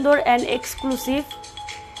 কতটা সুন্দর অ্যান্ড এক্সক্লুসিভ,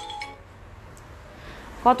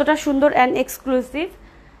 কতটা সুন্দর অ্যান্ড এক্সক্লুসিভ।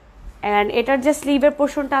 অ্যান্ড এটার যে স্লিভের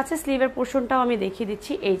পোর্শনটা আছে, স্লিভের পোর্শনটাও আমি দেখিয়ে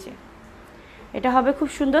দিচ্ছি। এই যে এটা হবে খুব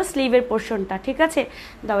সুন্দর স্লিভের পোর্শনটা। ঠিক আছে,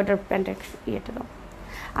 দাও এটার প্যান্টের ইয়েটা দাও।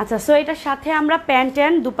 আচ্ছা, সো এটার সাথে আমরা প্যান্ট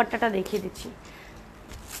অ্যান্ড দুপাট্টাটা দেখিয়ে দিচ্ছি।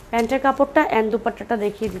 প্যান্টের কাপড়টা অ্যান্ড দুপাট্টাটা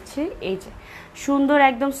দেখিয়ে দিচ্ছি। এই যে সুন্দর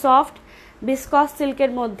একদম সফট ভিসকস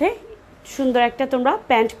সিল্কের মধ্যে সুন্দর একটা তোমরা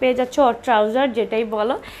প্যান্ট পেয়ে যাচ্ছ, আর ট্রাউজার যেটাই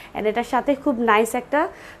বলো। অ্যান্ড এটার সাথে খুব নাইস একটা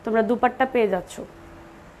তোমরা দুপাট্টা পেয়ে যাচ্ছ,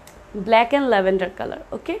 black and lavender colour.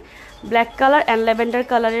 Okay, black colour and lavender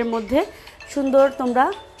কালারের মধ্যে সুন্দর তোমরা,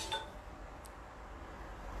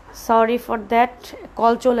 সরি ফর দ্যাট,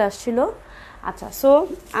 কল চলে আসছিল। আচ্ছা, সো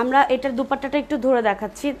আমরা এটার দুপাট্টাটা একটু ধরে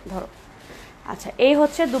দেখাচ্ছি, ধরো। আচ্ছা, এই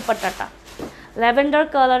হচ্ছে দুপাট্টাটা, ল্যাভেন্ডার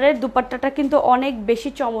কালারের দুপাট্টাটা কিন্তু অনেক বেশি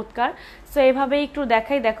চমৎকার। সো এভাবে একটু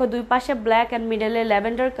দেখাই, দেখো দুই পাশে ব্ল্যাক অ্যান্ড মিডলে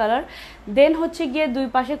ল্যাভেন্ডার কালার, দেন হচ্ছে গিয়ে দুই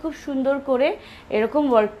পাশে খুব সুন্দর করে এরকম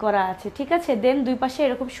ওয়ার্ক করা আছে। ঠিক আছে, দেন দুই পাশে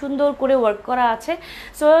এরকম সুন্দর করে ওয়ার্ক করা আছে।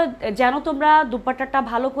 সো যেন তোমরা দুপাট্টাটা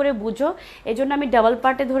ভালো করে বুঝো, এই জন্য আমি ডাবল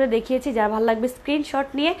পার্টে ধরে দেখিয়েছি। যার ভালো লাগবে স্ক্রিনশট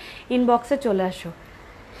নিয়ে ইনবক্সে চলে আসো,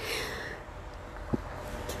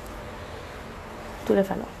 তুলে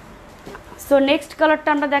ফেলো। সো নেক্সট কালারটা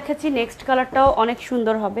আমরা দেখাচ্ছি, নেক্সট কালারটাও অনেক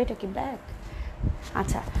সুন্দর হবে। এটা কি ব্ল্যাক?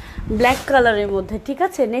 আচ্ছা, ব্ল্যাক কালারের মধ্যে। ঠিক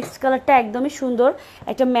আছে, নেক্সট কালারটা একদমই সুন্দর,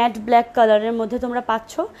 একটা ম্যাট ব্ল্যাক কালারের মধ্যে তোমরা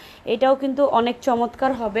পাচ্ছ। এটাও কিন্তু অনেক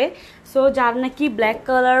চমৎকার হবে। সো যার নাকি ব্ল্যাক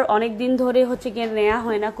কালার অনেক দিন ধরে হচ্ছে গিয়ে নেওয়া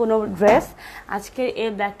হয় না কোনো ড্রেস, আজকের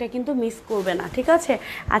এই ব্ল্যাকটা কিন্তু মিস করবে না। ঠিক আছে,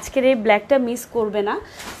 আজকের এই ব্ল্যাকটা মিস করবে না।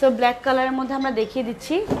 সো ব্ল্যাক কালারের মধ্যে আমরা দেখিয়ে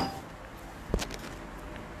দিচ্ছি,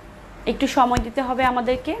 একটু সময় দিতে হবে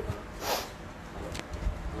আমাদেরকে।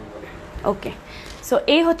 ওকে, সো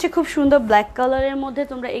এই হচ্ছে খুব সুন্দর ব্ল্যাক কালারের মধ্যে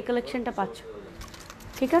তোমরা এই কালেকশনটা পাচ্ছ।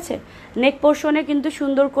 ঠিক আছে, নেক পোর্শনে কিন্তু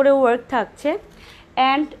সুন্দর করে ওয়ার্ক থাকছে,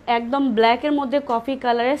 অ্যান্ড একদম ব্ল্যাকের মধ্যে কফি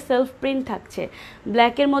কালারের সেলফ প্রিন্ট থাকছে,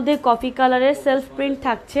 ব্ল্যাকের মধ্যে কফি কালারের সেলফ প্রিন্ট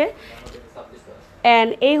থাকছে। অ্যান্ড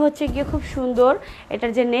এই হচ্ছে গিয়ে খুব সুন্দর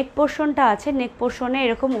এটার যে নেক পোর্শনটা আছে, নেক পোর্শনে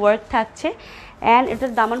এরকম ওয়ার্ক থাকছে। অ্যান্ড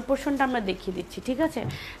এটার দামান পোর্শনটা আমরা দেখিয়ে দিচ্ছি। ঠিক আছে,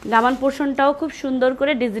 দামান পোর্শনটাও খুব সুন্দর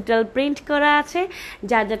করে ডিজিটাল প্রিন্ট করা আছে।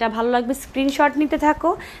 যার যেটা ভালো লাগবে স্ক্রিনশট নিতে থাকো,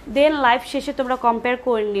 দেন লাইভ শেষে তোমরা কম্পেয়ার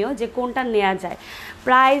করে নিও যে কোনটা নেওয়া যায়।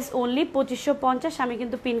 প্রাইস অনলি 2550, আমি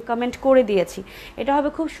কিন্তু পিন কমেন্ট করে দিয়েছি। এটা হবে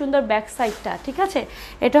খুব সুন্দর ব্যাক সাইডটা। ঠিক আছে,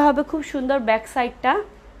 এটা হবে খুব সুন্দর ব্যাক সাইডটা।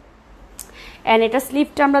 অ্যান্ড এটা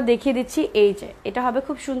স্লিভটা আমরা দেখিয়ে দিচ্ছি। এই যে এটা হবে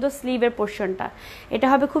খুব সুন্দর স্লিভের পোর্শনটা, এটা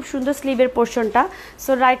হবে খুব সুন্দর স্লিভের পোর্শনটা।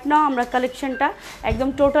 সো রাইট নাও আমরা কালেকশনটা একদম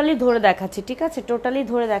টোটালি ধরে দেখাচ্ছি। ঠিক আছে, টোটালি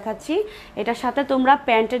ধরে দেখাচ্ছি। এটার সাথে তোমরা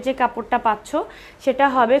প্যান্টের যে কাপড়টা পাচ্ছ সেটা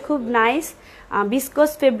হবে খুব নাইস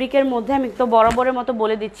ভিসকস ফেব্রিকের মধ্যে। আমি একটু বরাবরের মতো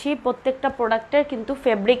বলে দিচ্ছি, প্রত্যেকটা প্রোডাক্টের কিন্তু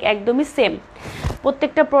ফেব্রিক একদমই সেম,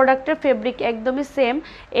 প্রত্যেকটা প্রোডাক্টের ফেব্রিক একদমই সেম।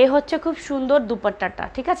 এই হচ্ছে খুব সুন্দর দুপাট্টাটা।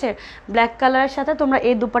 ঠিক আছে, ব্ল্যাক কালারের সাথে তোমরা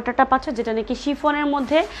এই দুপাট্টাটা পাচ্ছ, যেটা নাকি শিফনের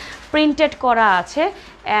মধ্যে প্রিন্টেড করা আছে।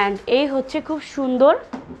 অ্যান্ড এই হচ্ছে খুব সুন্দর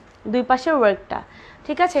দুই পাশের ওয়ার্কটা।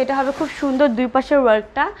 ঠিক আছে, এটা হবে খুব সুন্দর দুই পাশের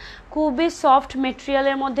ওয়ার্কটা, খুবই সফট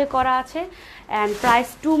মেটেরিয়ালের মধ্যে করা আছে। And price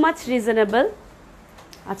too much reasonable.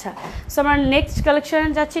 আচ্ছা, সো আমরা নেক্সট কালেকশানে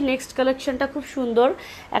যাচ্ছি। নেক্সট কালেকশনটা খুব সুন্দর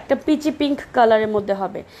একটা পিচি পিঙ্ক কালারের মধ্যে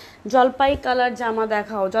হবে। জলপাই কালার জামা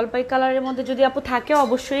দেখাও, জলপাই কালারের মধ্যে যদি আপু থাকে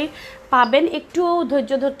অবশ্যই পাবেন, একটু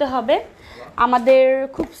ধৈর্য ধরতে হবে। আমাদের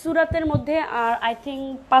খুবসুরাতের মধ্যে আর আই থিঙ্ক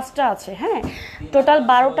 5টা আছে। হ্যাঁ, টোটাল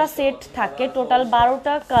 12টা সেট থাকে, টোটাল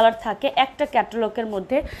 12টা কালার থাকে একটা ক্যাটালগের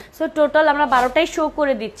মধ্যে। সো টোটাল আমরা 12টাই শো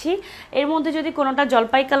করে দিচ্ছি। এর মধ্যে যদি কোনোটা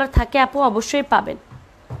জলপাই কালার থাকে আপু অবশ্যই পাবেন।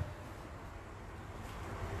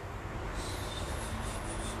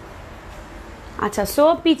 আচ্ছা, সো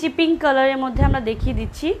পিচি পিঙ্ক কালারের মধ্যে আমরা দেখিয়ে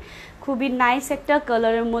দিচ্ছি, খুবই নাইস একটা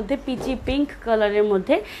কালারের মধ্যে, পিচি পিঙ্ক কালারের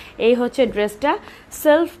মধ্যে। এই হচ্ছে ড্রেসটা,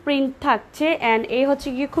 সেলফ প্রিন্ট থাকছে। অ্যান্ড এই হচ্ছে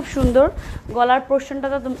গিয়ে খুব সুন্দর গলার পোর্শনটা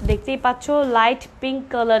তো দেখতেই পাচ্ছ, লাইট পিঙ্ক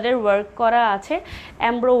কালারের ওয়ার্ক করা আছে,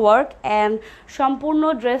 এমব্রো ওয়ার্ক। অ্যান্ড সম্পূর্ণ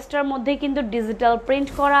ড্রেসটার মধ্যে কিন্তু ডিজিটাল প্রিন্ট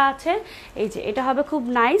করা আছে। এই যে এটা হবে খুব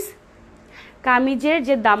নাইস। কামিজের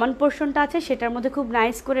যে দামান পোর্শনটা আছে সেটার মধ্যে খুব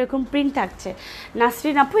নাইস করে এরকম প্রিন্ট থাকছে।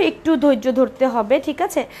 নাসরিন আপু একটু ধৈর্য ধরতে হবে। ঠিক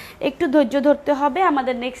আছে, একটু ধৈর্য ধরতে হবে।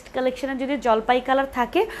 আমাদের নেক্সট কালেকশনে যদি জলপাই কালার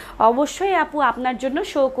থাকে অবশ্যই আপু আপনার জন্য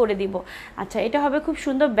শো করে দিব। আচ্ছা, এটা হবে খুব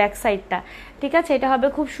সুন্দর ব্যাক সাইডটা। ঠিক আছে, এটা হবে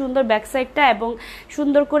খুব সুন্দর ব্যাক সাইডটা, এবং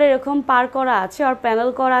সুন্দর করে এরকম পার করা আছে আর প্যানেল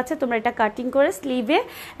করা আছে। তোমরা এটা কাটিং করে স্লিভে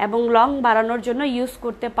এবং লং বাড়ানোর জন্য ইউজ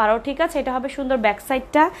করতে পারো। ঠিক আছে, এটা হবে সুন্দর ব্যাক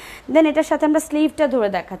সাইডটা। দেন এটার সাথে আমরা স্লিভটা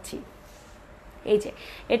ধরে দেখাচ্ছি। এই যে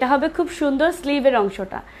এটা হবে খুব সুন্দর স্লিভের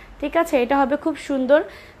অংশটা, ঠিক আছে, এটা হবে খুব সুন্দর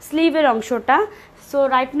স্লিভের অংশটা। সো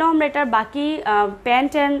রাইট নাও আমরা এটার বাকি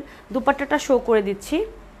প্যান্ট অ্যান্ড দুপাট্টাটা শো করে দিচ্ছি।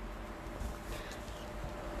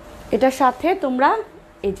 এটার সাথে তোমরা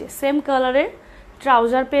এই যে সেম কালারের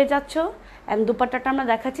ট্রাউজার পেয়ে যাচ্ছ, অ্যান্ড দুপাট্টাটা আমরা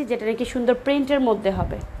দেখাচ্ছি যেটা নাকি সুন্দর প্রিন্টের মধ্যে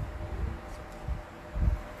হবে।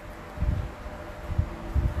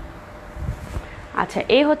 আচ্ছা,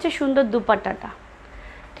 এই হচ্ছে সুন্দর দুপাট্টাটা,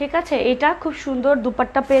 ঠিক আছে, এটা খুব সুন্দর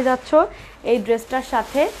দুপাট্টা পেয়ে যাচ্ছ এই ড্রেসটার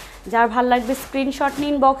সাথে। যার ভাল লাগবে স্ক্রিনশট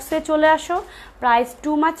নিন, বক্সে চলে আসো। Price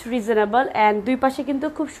too much reasonable, and দুই পাশে কিন্তু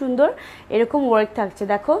খুব সুন্দর এরকম ওয়ার্ক থাকছে,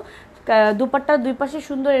 দেখো দুপাট্টার দুই পাশে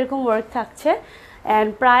সুন্দর এরকম ওয়ার্ক থাকছে, অ্যান্ড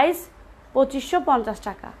প্রাইস 2550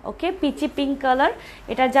 টাকা। ওকে, পিচি পিঙ্ক কালার,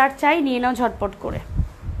 এটা যার চাই নিয়ে নাও ঝটপট করে।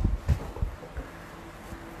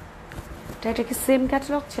 এটা কি সেম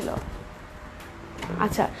ক্যাটালগ ছিল?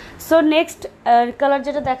 আচ্ছা, সো নেক্সট কালার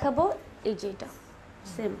যেটা দেখাবো এই যে এটা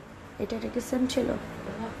সেম, এটা কি সেম ছিল?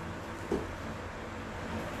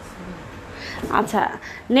 আচ্ছা,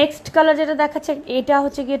 নেক্সট কালার যেটা দেখাচ্ছে এটা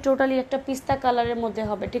হচ্ছে গিয়ে টোটালি একটা পিস্তা কালারের মধ্যে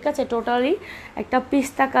হবে, ঠিক আছে, টোটালি একটা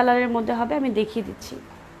পিস্তা কালারের মধ্যে হবে। আমি দেখিয়ে দিচ্ছি,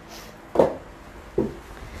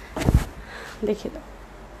 দেখিয়ে দাও,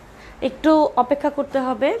 একটু অপেক্ষা করতে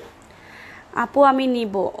হবে আপু, আমি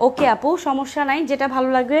নিব। ওকে আপু, সমস্যা নাই, যেটা ভালো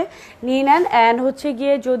লাগবে নিয়ে নেন। অ্যান্ড হচ্ছে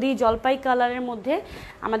গিয়ে যদি জলপাই কালারের মধ্যে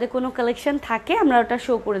আমাদের কোনো কালেকশন থাকে আমরা ওটা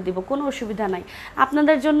শো করে দিব, কোনো অসুবিধা নাই।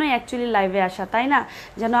 আপনাদের জন্যই অ্যাকচুয়ালি লাইভে আসা, তাই না,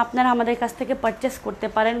 যেন আপনারা আমাদের কাছ থেকে পারচেস করতে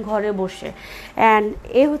পারেন ঘরে বসে। অ্যান্ড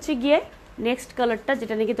এ হচ্ছে গিয়ে নেক্সট কালারটা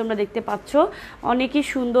যেটা নাকি তোমরা দেখতে পাচ্ছ, অনেকই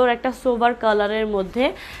সুন্দর একটা সোভার কালারের মধ্যে,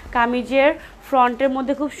 কামিজের ফ্রন্টের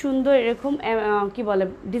মধ্যে খুব সুন্দর এরকম কি বলে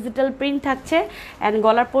ডিজিটাল প্রিন্ট থাকছে, অ্যান্ড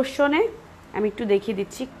গলার পোর্শনে আমি একটু দেখিয়ে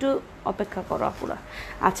দিচ্ছি, একটু অপেক্ষা করো আপুরা।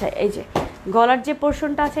 আচ্ছা, এই যে গলার যে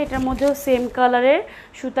পোর্শনটা আছে এটার মধ্যেও সেম কালারের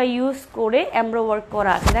সুতা ইউজ করে এমব্রো ওয়ার্ক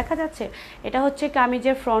করা আছে, দেখা যাচ্ছে। এটা হচ্ছে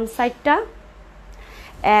কামিজের ফ্রন্ট সাইডটা,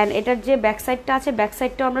 অ্যান্ড এটার যে ব্যাক সাইডটা আছে ব্যাক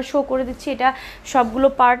সাইডটাও আমরা শো করে দিচ্ছি। এটা সবগুলো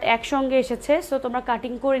পার্ট একসঙ্গে এসেছে, সো তোমরা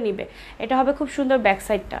কাটিং করে নিবে। এটা হবে খুব সুন্দর ব্যাক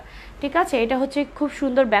সাইডটা, ঠিক আছে, এটা হচ্ছে খুব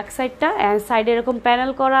সুন্দর ব্যাক সাইডটা, অ্যান্ড সাইডে এরকম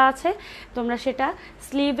প্যানেল করা আছে, তোমরা সেটা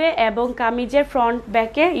স্লিভে এবং কামিজের ফ্রন্ট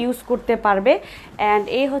ব্যাকে ইউজ করতে পারবে। অ্যান্ড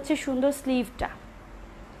এই হচ্ছে সুন্দর স্লিভটা,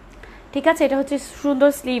 ঠিক আছে, এটা হচ্ছে সুন্দর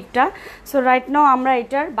স্লিভটা। সো রাইট নাও আমরা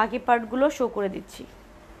এটার বাকি পার্টগুলো শো করে দিচ্ছি।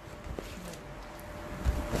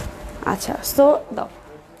 আচ্ছা, সো দাও,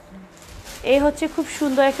 এই হচ্ছে খুব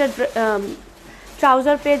সুন্দর একটা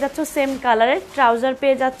ট্রাউজার পেয়ে যাচ্ছ, সেম কালারের ট্রাউজার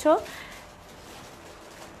পেয়ে যাচ্ছ,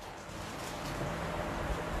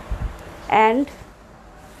 অ্যান্ড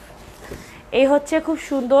এই হচ্ছে খুব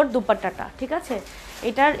সুন্দর দুপাট্টাটা, ঠিক আছে,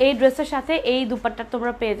 এটার এই ড্রেসের সাথে এই দুপাট্টা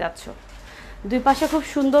তোমরা পেয়ে যাচ্ছ। দুই পাশে খুব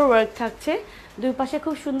সুন্দর ওয়ার্ক থাকছে, দুই পাশে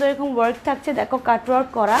খুব সুন্দর এরকম ওয়ার্ক থাকছে, দেখো কাটওয়ার্ক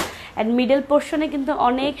করা, অ্যান্ড মিডল পোর্শনে কিন্তু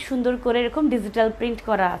অনেক সুন্দর করে এরকম ডিজিটাল প্রিন্ট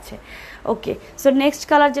করা আছে। ওকে, সো নেক্সট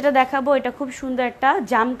কালার যেটা দেখাবো এটা খুব সুন্দর একটা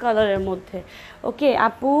জাম কালারের মধ্যে। ওকে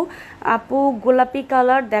আপু গোলাপি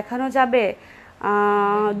কালার দেখানো যাবে?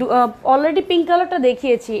 অলরেডি পিঙ্ক কালারটা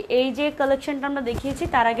দেখিয়েছি, এই যে কালেকশনটা আমরা দেখিয়েছি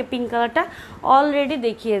তার আগে পিঙ্ক কালারটা অলরেডি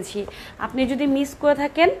দেখিয়েছি। আপনি যদি মিস করে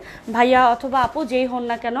থাকেন ভাইয়া অথবা আপু যেই হন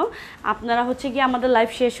না কেন, আপনারা হচ্ছে গিয়ে আমাদের লাইভ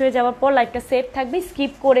শেষ হয়ে যাওয়ার পর লাইভটা সেভ থাকবে,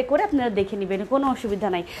 স্কিপ করে করে আপনারা দেখে নেবেন, কোনো অসুবিধা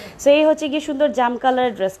নাই। সো এই হচ্ছে গিয়ে সুন্দর জাম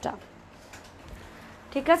কালারের ড্রেসটা,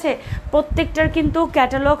 ঠিক আছে, প্রত্যেকটার কিন্তু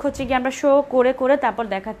ক্যাটালগ হচ্ছে গিয়ে আমরা শো করে করে তারপর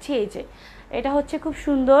দেখাচ্ছি। এই যে এটা হচ্ছে খুব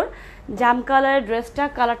সুন্দর জাম কালারের ড্রেসটা,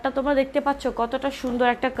 কালারটা তোমরা দেখতে পাচ্ছ কতটা সুন্দর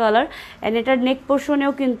একটা কালার, অ্যান্ড এটার নেক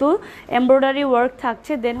পোর্শনেও কিন্তু এমব্রয়ডারি ওয়ার্ক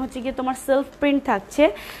থাকছে, দেন হচ্ছে গিয়ে তোমার সেলফ প্রিন্ট থাকছে,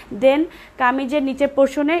 দেন কামিজের নিচের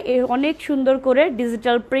পোর্শনে অনেক সুন্দর করে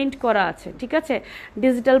ডিজিটাল প্রিন্ট করা আছে, ঠিক আছে,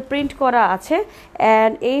 ডিজিটাল প্রিন্ট করা আছে।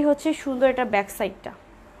 অ্যান্ড এই হচ্ছে সুন্দর এটা ব্যাক সাইডটা,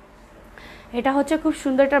 এটা হচ্ছে খুব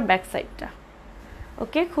সুন্দর এটা ব্যাক সাইডটা।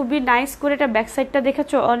 ওকে, খুবই নাইস করে এটা ব্যাক সাইডটা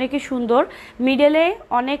দেখেছো, অনেকই সুন্দর, মিডলে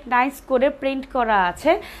অনেক নাইস করে প্রিন্ট করা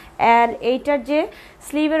আছে। অ্যান্ড এইটার যে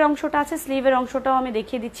স্লিভের অংশটা আছে স্লিভের অংশটাও আমি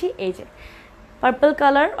দেখিয়ে দিচ্ছি। এই যে পার্পল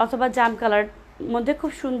কালার অথবা জাম কালার মধ্যে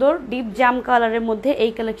খুব সুন্দর ডিপ জাম কালারের মধ্যে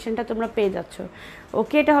এই কালেকশনটা তোমরা পেয়ে যাচ্ছ।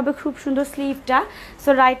 ওকে, এটা হবে খুব সুন্দর স্লিভটা। সো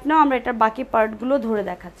রাইট নাও আমরা এটার বাকি পার্টগুলো ধরে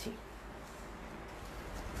দেখাচ্ছি।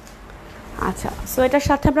 আচ্ছা, সো এটার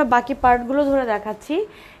সাথে আমরা বাকি পার্টগুলো ধরে দেখাচ্ছি।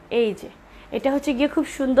 এই যে এটা হচ্ছে গিয়ে খুব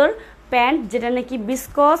সুন্দর প্যান্ট, যেটা নাকি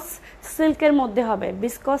বিসকস সিল্কের মধ্যে হবে,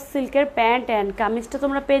 বিসকস সিল্কের প্যান্ট, অ্যান্ড কামিজটা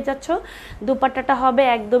তোমরা পেয়ে যাচ্ছ। দুপাট্টাটা হবে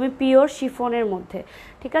একদমই পিওর শিফনের মধ্যে,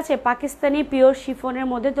 ঠিক আছে, পাকিস্তানি পিওর শিফনের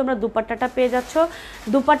মধ্যে তোমরা দুপাট্টাটা পেয়ে যাচ্ছ।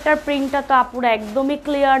 দুপাট্টার প্রিন্টটা তো আপুরা একদমই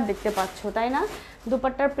ক্লিয়ার দেখতে পাচ্ছ, তাই না,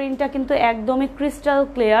 দুপাট্টার প্রিন্টটা কিন্তু একদমই ক্রিস্টাল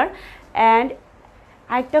ক্লিয়ার। অ্যান্ড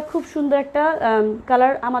আরেকটা খুব সুন্দর একটা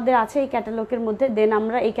কালার আমাদের আছে এই ক্যাটালগের মধ্যে। দেন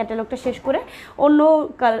আমরা এই ক্যাটালগটা শেষ করে অন্য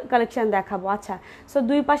কালেকশন দেখাবো। আচ্ছা, সো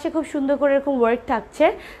দুই পাশে খুব সুন্দর করে এরকম ওয়ার্ক থাকছে।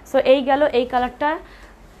 সো এই গেল এই কালারটা।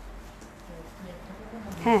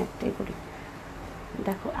 হ্যাঁ তাই করি,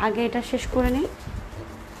 দেখো আগে এটা শেষ করে নিই।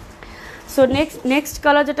 সো নেক্সট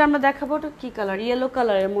কালার যেটা আমরা দেখাবো ওটা কী কালার? ইয়েলো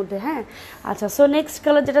কালারের মধ্যে। হ্যাঁ আচ্ছা, সো নেক্সট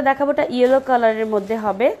কালার যেটা দেখাবো ওটা ইয়েলো কালারের মধ্যে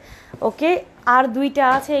হবে। ওকে, আর দুইটা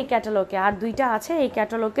আছে এই ক্যাটালগে, আর দুইটা আছে এই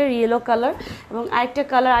ক্যাটালগের ইয়েলো কালার এবং আরেকটা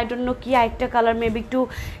কালার আই ডোন্ট নো কি, আরেকটা কালার মেবি একটু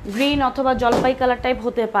গ্রিন অথবা জলপাই কালার টাইপ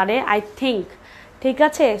হতে পারে আই থিঙ্ক। ঠিক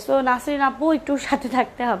আছে, সো নাসরিন আপু একটু সাথে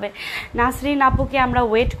থাকতে হবে, নাসরিন আপুকে আমরা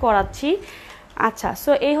ওয়েট করাচ্ছি। আচ্ছা,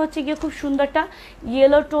 সো এই হচ্ছে গিয়ে খুব সুন্দর একটা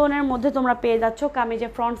ইয়েলো টোনের মধ্যে তোমরা পেয়ে যাচ্ছ।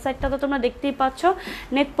 কামিজের ফ্রন্ট সাইডটা তো তোমরা দেখতেই পাচ্ছ,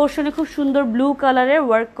 নেক পোর্শনে খুব সুন্দর ব্লু কালারের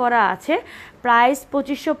ওয়ার্ক করা আছে। প্রাইস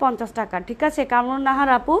 2550 টাকা। ঠিক আছে কামরুন নাহার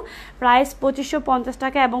আপু, প্রাইস 2550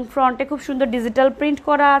 টাকা এবং ফ্রন্টে খুব সুন্দর ডিজিটাল প্রিন্ট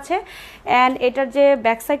করা আছে। অ্যান্ড এটার যে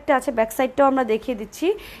ব্যাক সাইডটা আছে, ব্যাক সাইডটাও আমরা দেখিয়ে দিচ্ছি।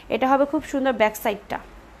 এটা হবে খুব সুন্দর ব্যাক সাইডটা,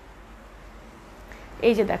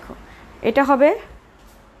 এই যে দেখো এটা হবে।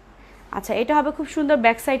 আচ্ছা, এটা হবে খুব সুন্দর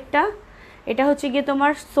ব্যাক সাইডটা। এটা হচ্ছে গিয়ে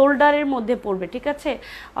তোমার শোল্ডারের মধ্যে পড়বে। ঠিক আছে,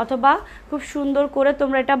 অথবা খুব সুন্দর করে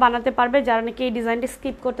তোমরা এটা বানাতে পারবে, যারা নাকি এই ডিজাইনটা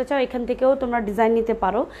স্কিপ করতে চাও এখান থেকেও তোমরা ডিজাইন নিতে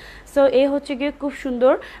পারো। সো এই হচ্ছে গিয়ে খুব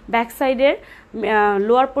সুন্দর ব্যাক সাইডের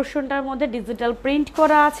লোয়ার পোর্শনটার মধ্যে ডিজিটাল প্রিন্ট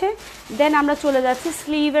করা আছে। দেন আমরা চলে যাচ্ছি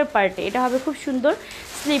স্লিভের পার্টে। এটা হবে খুব সুন্দর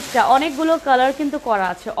স্লিভটা, অনেকগুলো কালার কিন্তু করা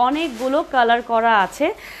আছে, অনেকগুলো কালার করা আছে।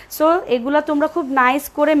 সো এগুলা তোমরা খুব নাইস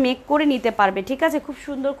করে মেক করে নিতে পারবে। ঠিক আছে, খুব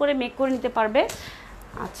সুন্দর করে মেক করে নিতে পারবে।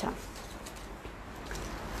 আচ্ছা,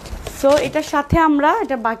 সো এটার সাথে আমরা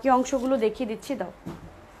এটা বাকি অংশগুলো দেখিয়ে দিচ্ছি। দাও,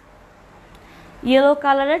 ইয়েলো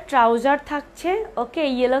কালারের ট্রাউজার থাকছে। ওকে,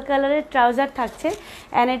 ইয়েলো কালারের ট্রাউজার থাকছে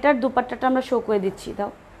অ্যান্ড এটার দুপাট্টাটা আমরা শো করে দিচ্ছি।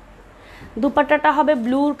 দাও, দুপাট্টাটা হবে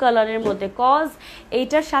ব্লু কালারের মধ্যে, কজ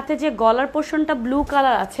এইটার সাথে যে গলার পোর্শনটা ব্লু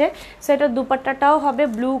কালার আছে সেটা দুপাট্টাটাও হবে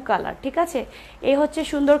ব্লু কালার। ঠিক আছে, এই হচ্ছে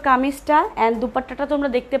সুন্দর কামিজটা অ্যান্ড দুপাট্টাটা তোমরা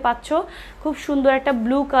দেখতে পাচ্ছ খুব সুন্দর একটা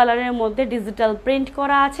ব্লু কালারের মধ্যে ডিজিটাল প্রিন্ট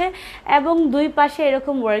করা আছে এবং দুই পাশে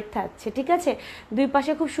এরকম ওয়ার্ক থাকছে। ঠিক আছে, দুই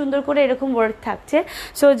পাশে খুব সুন্দর করে এরকম ওয়ার্ক থাকছে।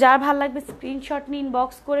 সো যার ভালো লাগবে স্ক্রিনশট নিয়ে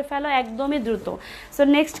ইনবক্স করে ফেলো একদমই দ্রুত। সো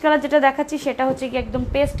নেক্সট কালার যেটা দেখাচ্ছি সেটা হচ্ছে কি একদম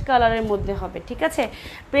পেস্ট কালারের মধ্যে হবে। ঠিক আছে,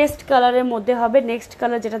 পেস্ট কালারের মধ্যে হবে। নেক্সট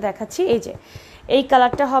কালার যেটা দেখাচ্ছি এই যে এই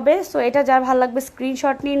কালারটা হবে। সো এটা যার ভালো লাগবে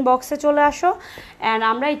স্ক্রিনশট নিয়ে ইনবক্সে চলে আসো অ্যান্ড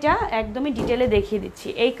আমরা এটা একদমই ডিটেলে দেখিয়ে দিচ্ছি।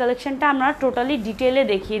 এই কালেকশনটা আমরা টোটালি ডিটেলে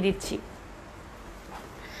দেখিয়ে দিচ্ছি।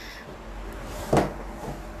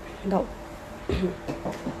 দাও,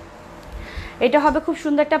 এটা হবে খুব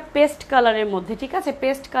সুন্দর একটা পেস্ট কালারের মধ্যে। ঠিক আছে,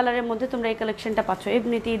 পেস্ট কালারের মধ্যে তোমরা এই কালেকশনটা পাচ্ছ।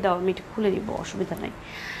 এমনিতেই দাও, আমি এটা খুলে দিব, অসুবিধা নাই।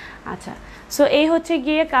 আচ্ছা, সো এই হচ্ছে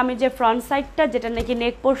গিয়ে কামিজের ফ্রন্ট সাইডটা, যেটা নাকি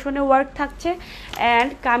নেক পোর্শনে ওয়ার্ক থাকছে অ্যান্ড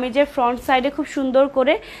কামিজের ফ্রন্ট সাইডে খুব সুন্দর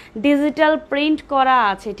করে ডিজিটাল প্রিন্ট করা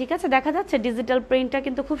আছে। ঠিক আছে, দেখা যাচ্ছে ডিজিটাল প্রিন্টটা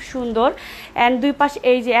কিন্তু খুব সুন্দর অ্যান্ড দুই পাশে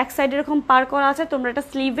এই যে এক সাইডে এরকম পার করা আছে, তোমরা এটা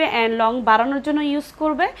স্লিভে অ্যান্ড লং বাড়ানোর জন্য ইউজ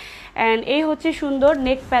করবে। অ্যান্ড এই হচ্ছে সুন্দর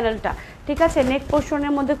নেক প্যানেলটা। ঠিক আছে, নেক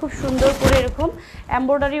পোর্শনের মধ্যে খুব সুন্দর করে এরকম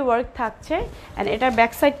এমব্রয়ডারি ওয়ার্ক থাকছে অ্যান্ড এটার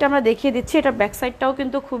ব্যাক সাইডটা আমরা দেখিয়ে দিচ্ছি। এটার ব্যাক সাইডটাও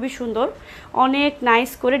কিন্তু খুবই সুন্দর, অনেক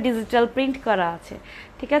নাইস করে ডিজিটাল প্রিন্ট করা আছে।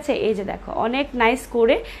 ঠিক আছে, এই যে দেখো অনেক নাইস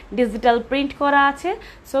করে ডিজিটাল প্রিন্ট করা আছে।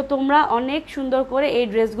 সো তোমরা অনেক সুন্দর করে এই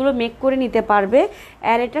ড্রেসগুলো মেক করে নিতে পারবে।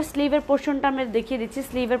 আর এটার স্লিভের পোর্শনটা আমরা দেখিয়ে দিচ্ছি।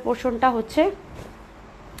 স্লিভের পোর্শনটা হচ্ছে,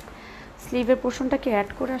 স্লিভের পোর্শনটা কি অ্যাড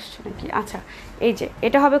করে আসছে নাকি? আচ্ছা, এই যে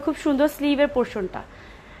এটা হবে খুব সুন্দর স্লিভের পোর্শনটা।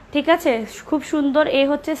 ঠিক আছে, খুব সুন্দর। এই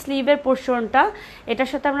হচ্ছে স্লিভের পোর্শনটা। এটার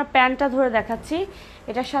সাথে আমরা প্যান্টটা ধরে দেখাচ্ছি।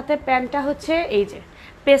 এটার সাথে প্যান্টটা হচ্ছে এই যে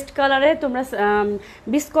পেস্ট কালারে তোমরা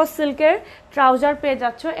ভিসকস সিল্কের ট্রাউজার পেয়ে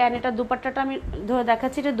যাচ্ছ অ্যান্ড এটা দুপাট্টাটা আমি ধরে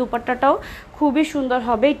দেখাচ্ছি। এটা দুপাট্টাটাও খুবই সুন্দর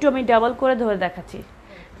হবে, একটু আমি ডাবল করে ধরে দেখাচ্ছি।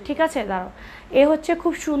 ঠিক আছে, দাঁড়াও, এ হচ্ছে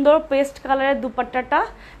খুব সুন্দর পেস্ট কালারের দুপাট্টাটা,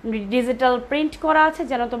 ডিজিটাল প্রিন্ট করা আছে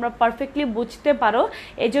যেন তোমরা পারফেক্টলি বুঝতে পারো,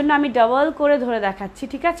 এই জন্য আমি ডাবল করে ধরে দেখাচ্ছি।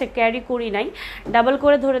 ঠিক আছে, ক্যারি করি নাই, ডাবল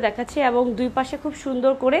করে ধরে দেখাচ্ছি এবং দুই পাশে খুব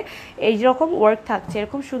সুন্দর করে এই রকম ওয়ার্ক থাকছে,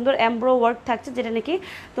 এরকম সুন্দর এমব্রো ওয়ার্ক থাকছে যেটা নাকি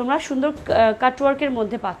তোমরা সুন্দর কাটওয়ার্কের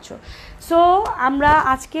মধ্যে পাচ্ছ। সো আমরা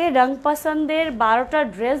আজকে রংপাসান্দের 12টা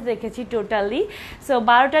ড্রেস দেখেছি টোটালি। সো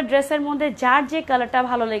 12টা ড্রেসের মধ্যে যার যে কালারটা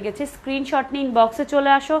ভালো লেগেছে স্ক্রিনশট নিয়ে ইনবক্সে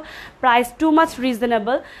চলে আসো। Price too much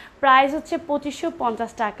reasonable, price হচ্ছে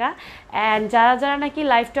 2550 টাকা। অ্যান্ড যারা যারা নাকি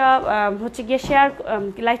লাইভটা হচ্ছে গিয়ে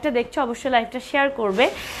লাইভটা দেখছো অবশ্যই লাইভটা শেয়ার করবে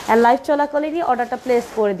অ্যান্ড লাইভ চলাকালীনই অর্ডারটা প্লেস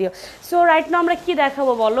করে দিও। সো রাইট নাও আমরা কি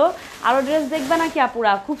দেখাবো বলো? আরও ড্রেস দেখবে নাকি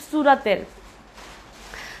আপুরা?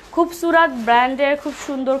 খুব সুরাত ব্র্যান্ডের খুব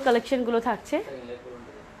সুন্দর কালেকশনগুলো থাকছে।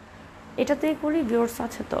 এটাতেই করি, ভিউয়ার্স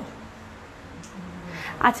আছে তো?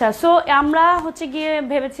 আচ্ছা, সো আমরা হচ্ছে গিয়ে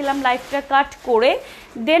ভেবেছিলাম লাইভটা কাট করে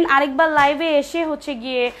দেন আরেকবার লাইভে এসে হচ্ছে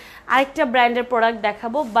গিয়ে আরেকটা ব্র্যান্ডের প্রোডাক্ট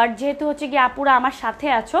দেখাবো, বাট যেহেতু হচ্ছে গিয়ে আপুরা আমার সাথে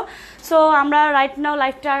আছো, সো আমরা রাইট নাও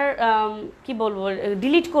লাইভটার কি বলবো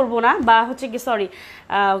ডিলিট করব না বা হচ্ছে গিয়ে সরি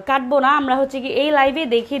কাটবো না, আমরা হচ্ছে গিয়ে এই লাইভে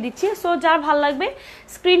দেখিয়ে দিচ্ছি। সো যার ভালো লাগবে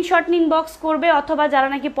স্ক্রিনশট ইনবক্স করবে, অথবা যারা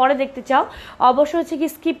নাকি পরে দেখতে চাও অবশ্যই হচ্ছে কি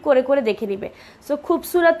স্কিপ করে করে দেখে নিবে। সো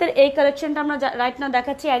খুবসুরতের এই কালেকশনটা আমরা রাইট নাও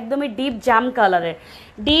দেখাচ্ছি, একদমই ডিপ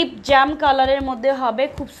জাম কালারের মধ্যে হবে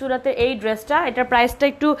খুবসুরতের এই ড্রেসটা। এটার প্রাইসটা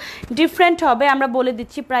একটু ডিফারেন্ট হবে, আমরা বলে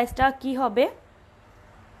দিচ্ছি প্রাইসটা কি হবে।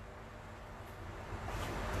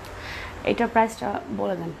 এটার প্রাইসটা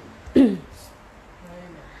বলে দেন।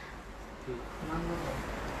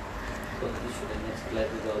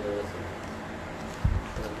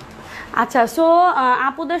 আচ্ছা, সো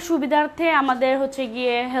আপুদের সুবিধার্থে আমাদের হচ্ছে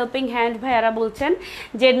গিয়ে হেল্পিং হ্যান্ড ভাইয়ারা বলছেন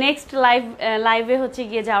যে নেক্সট লাইভে হচ্ছে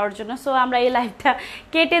গিয়ে যাওয়ার জন্য। সো আমরা এই লাইভটা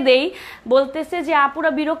কেটে দেই, বলতেছে যে আপুরা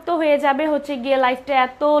বিরক্ত হয়ে যাবে হচ্ছে গিয়ে লাইভটা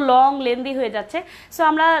এত লং লেন্দি হয়ে যাচ্ছে। সো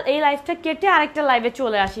আমরা এই লাইভটা কেটে আরেকটা লাইভে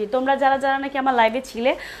চলে আসি। তোমরা যারা যারা নাকি আমার লাইভে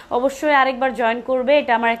ছিলে অবশ্যই আরেকবার জয়েন করবে,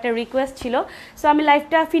 এটা আমার একটা রিকোয়েস্ট ছিল। সো আমি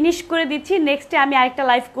লাইভটা ফিনিশ করে দিচ্ছি, নেক্সটে আমি আরেকটা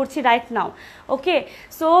লাইভ করছি রাইট নাও। ওকে,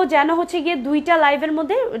 সো যেন হচ্ছে গিয়ে দুইটা লাইভের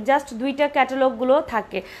মধ্যে জাস্ট দুইটা ক্যাটালগুলো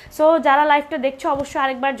থাকে। সো যারা লাইভটা দেখছো অবশ্যই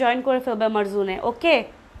আরেকবার জয়েন করে ফেলবে মারজুনে। ওকে।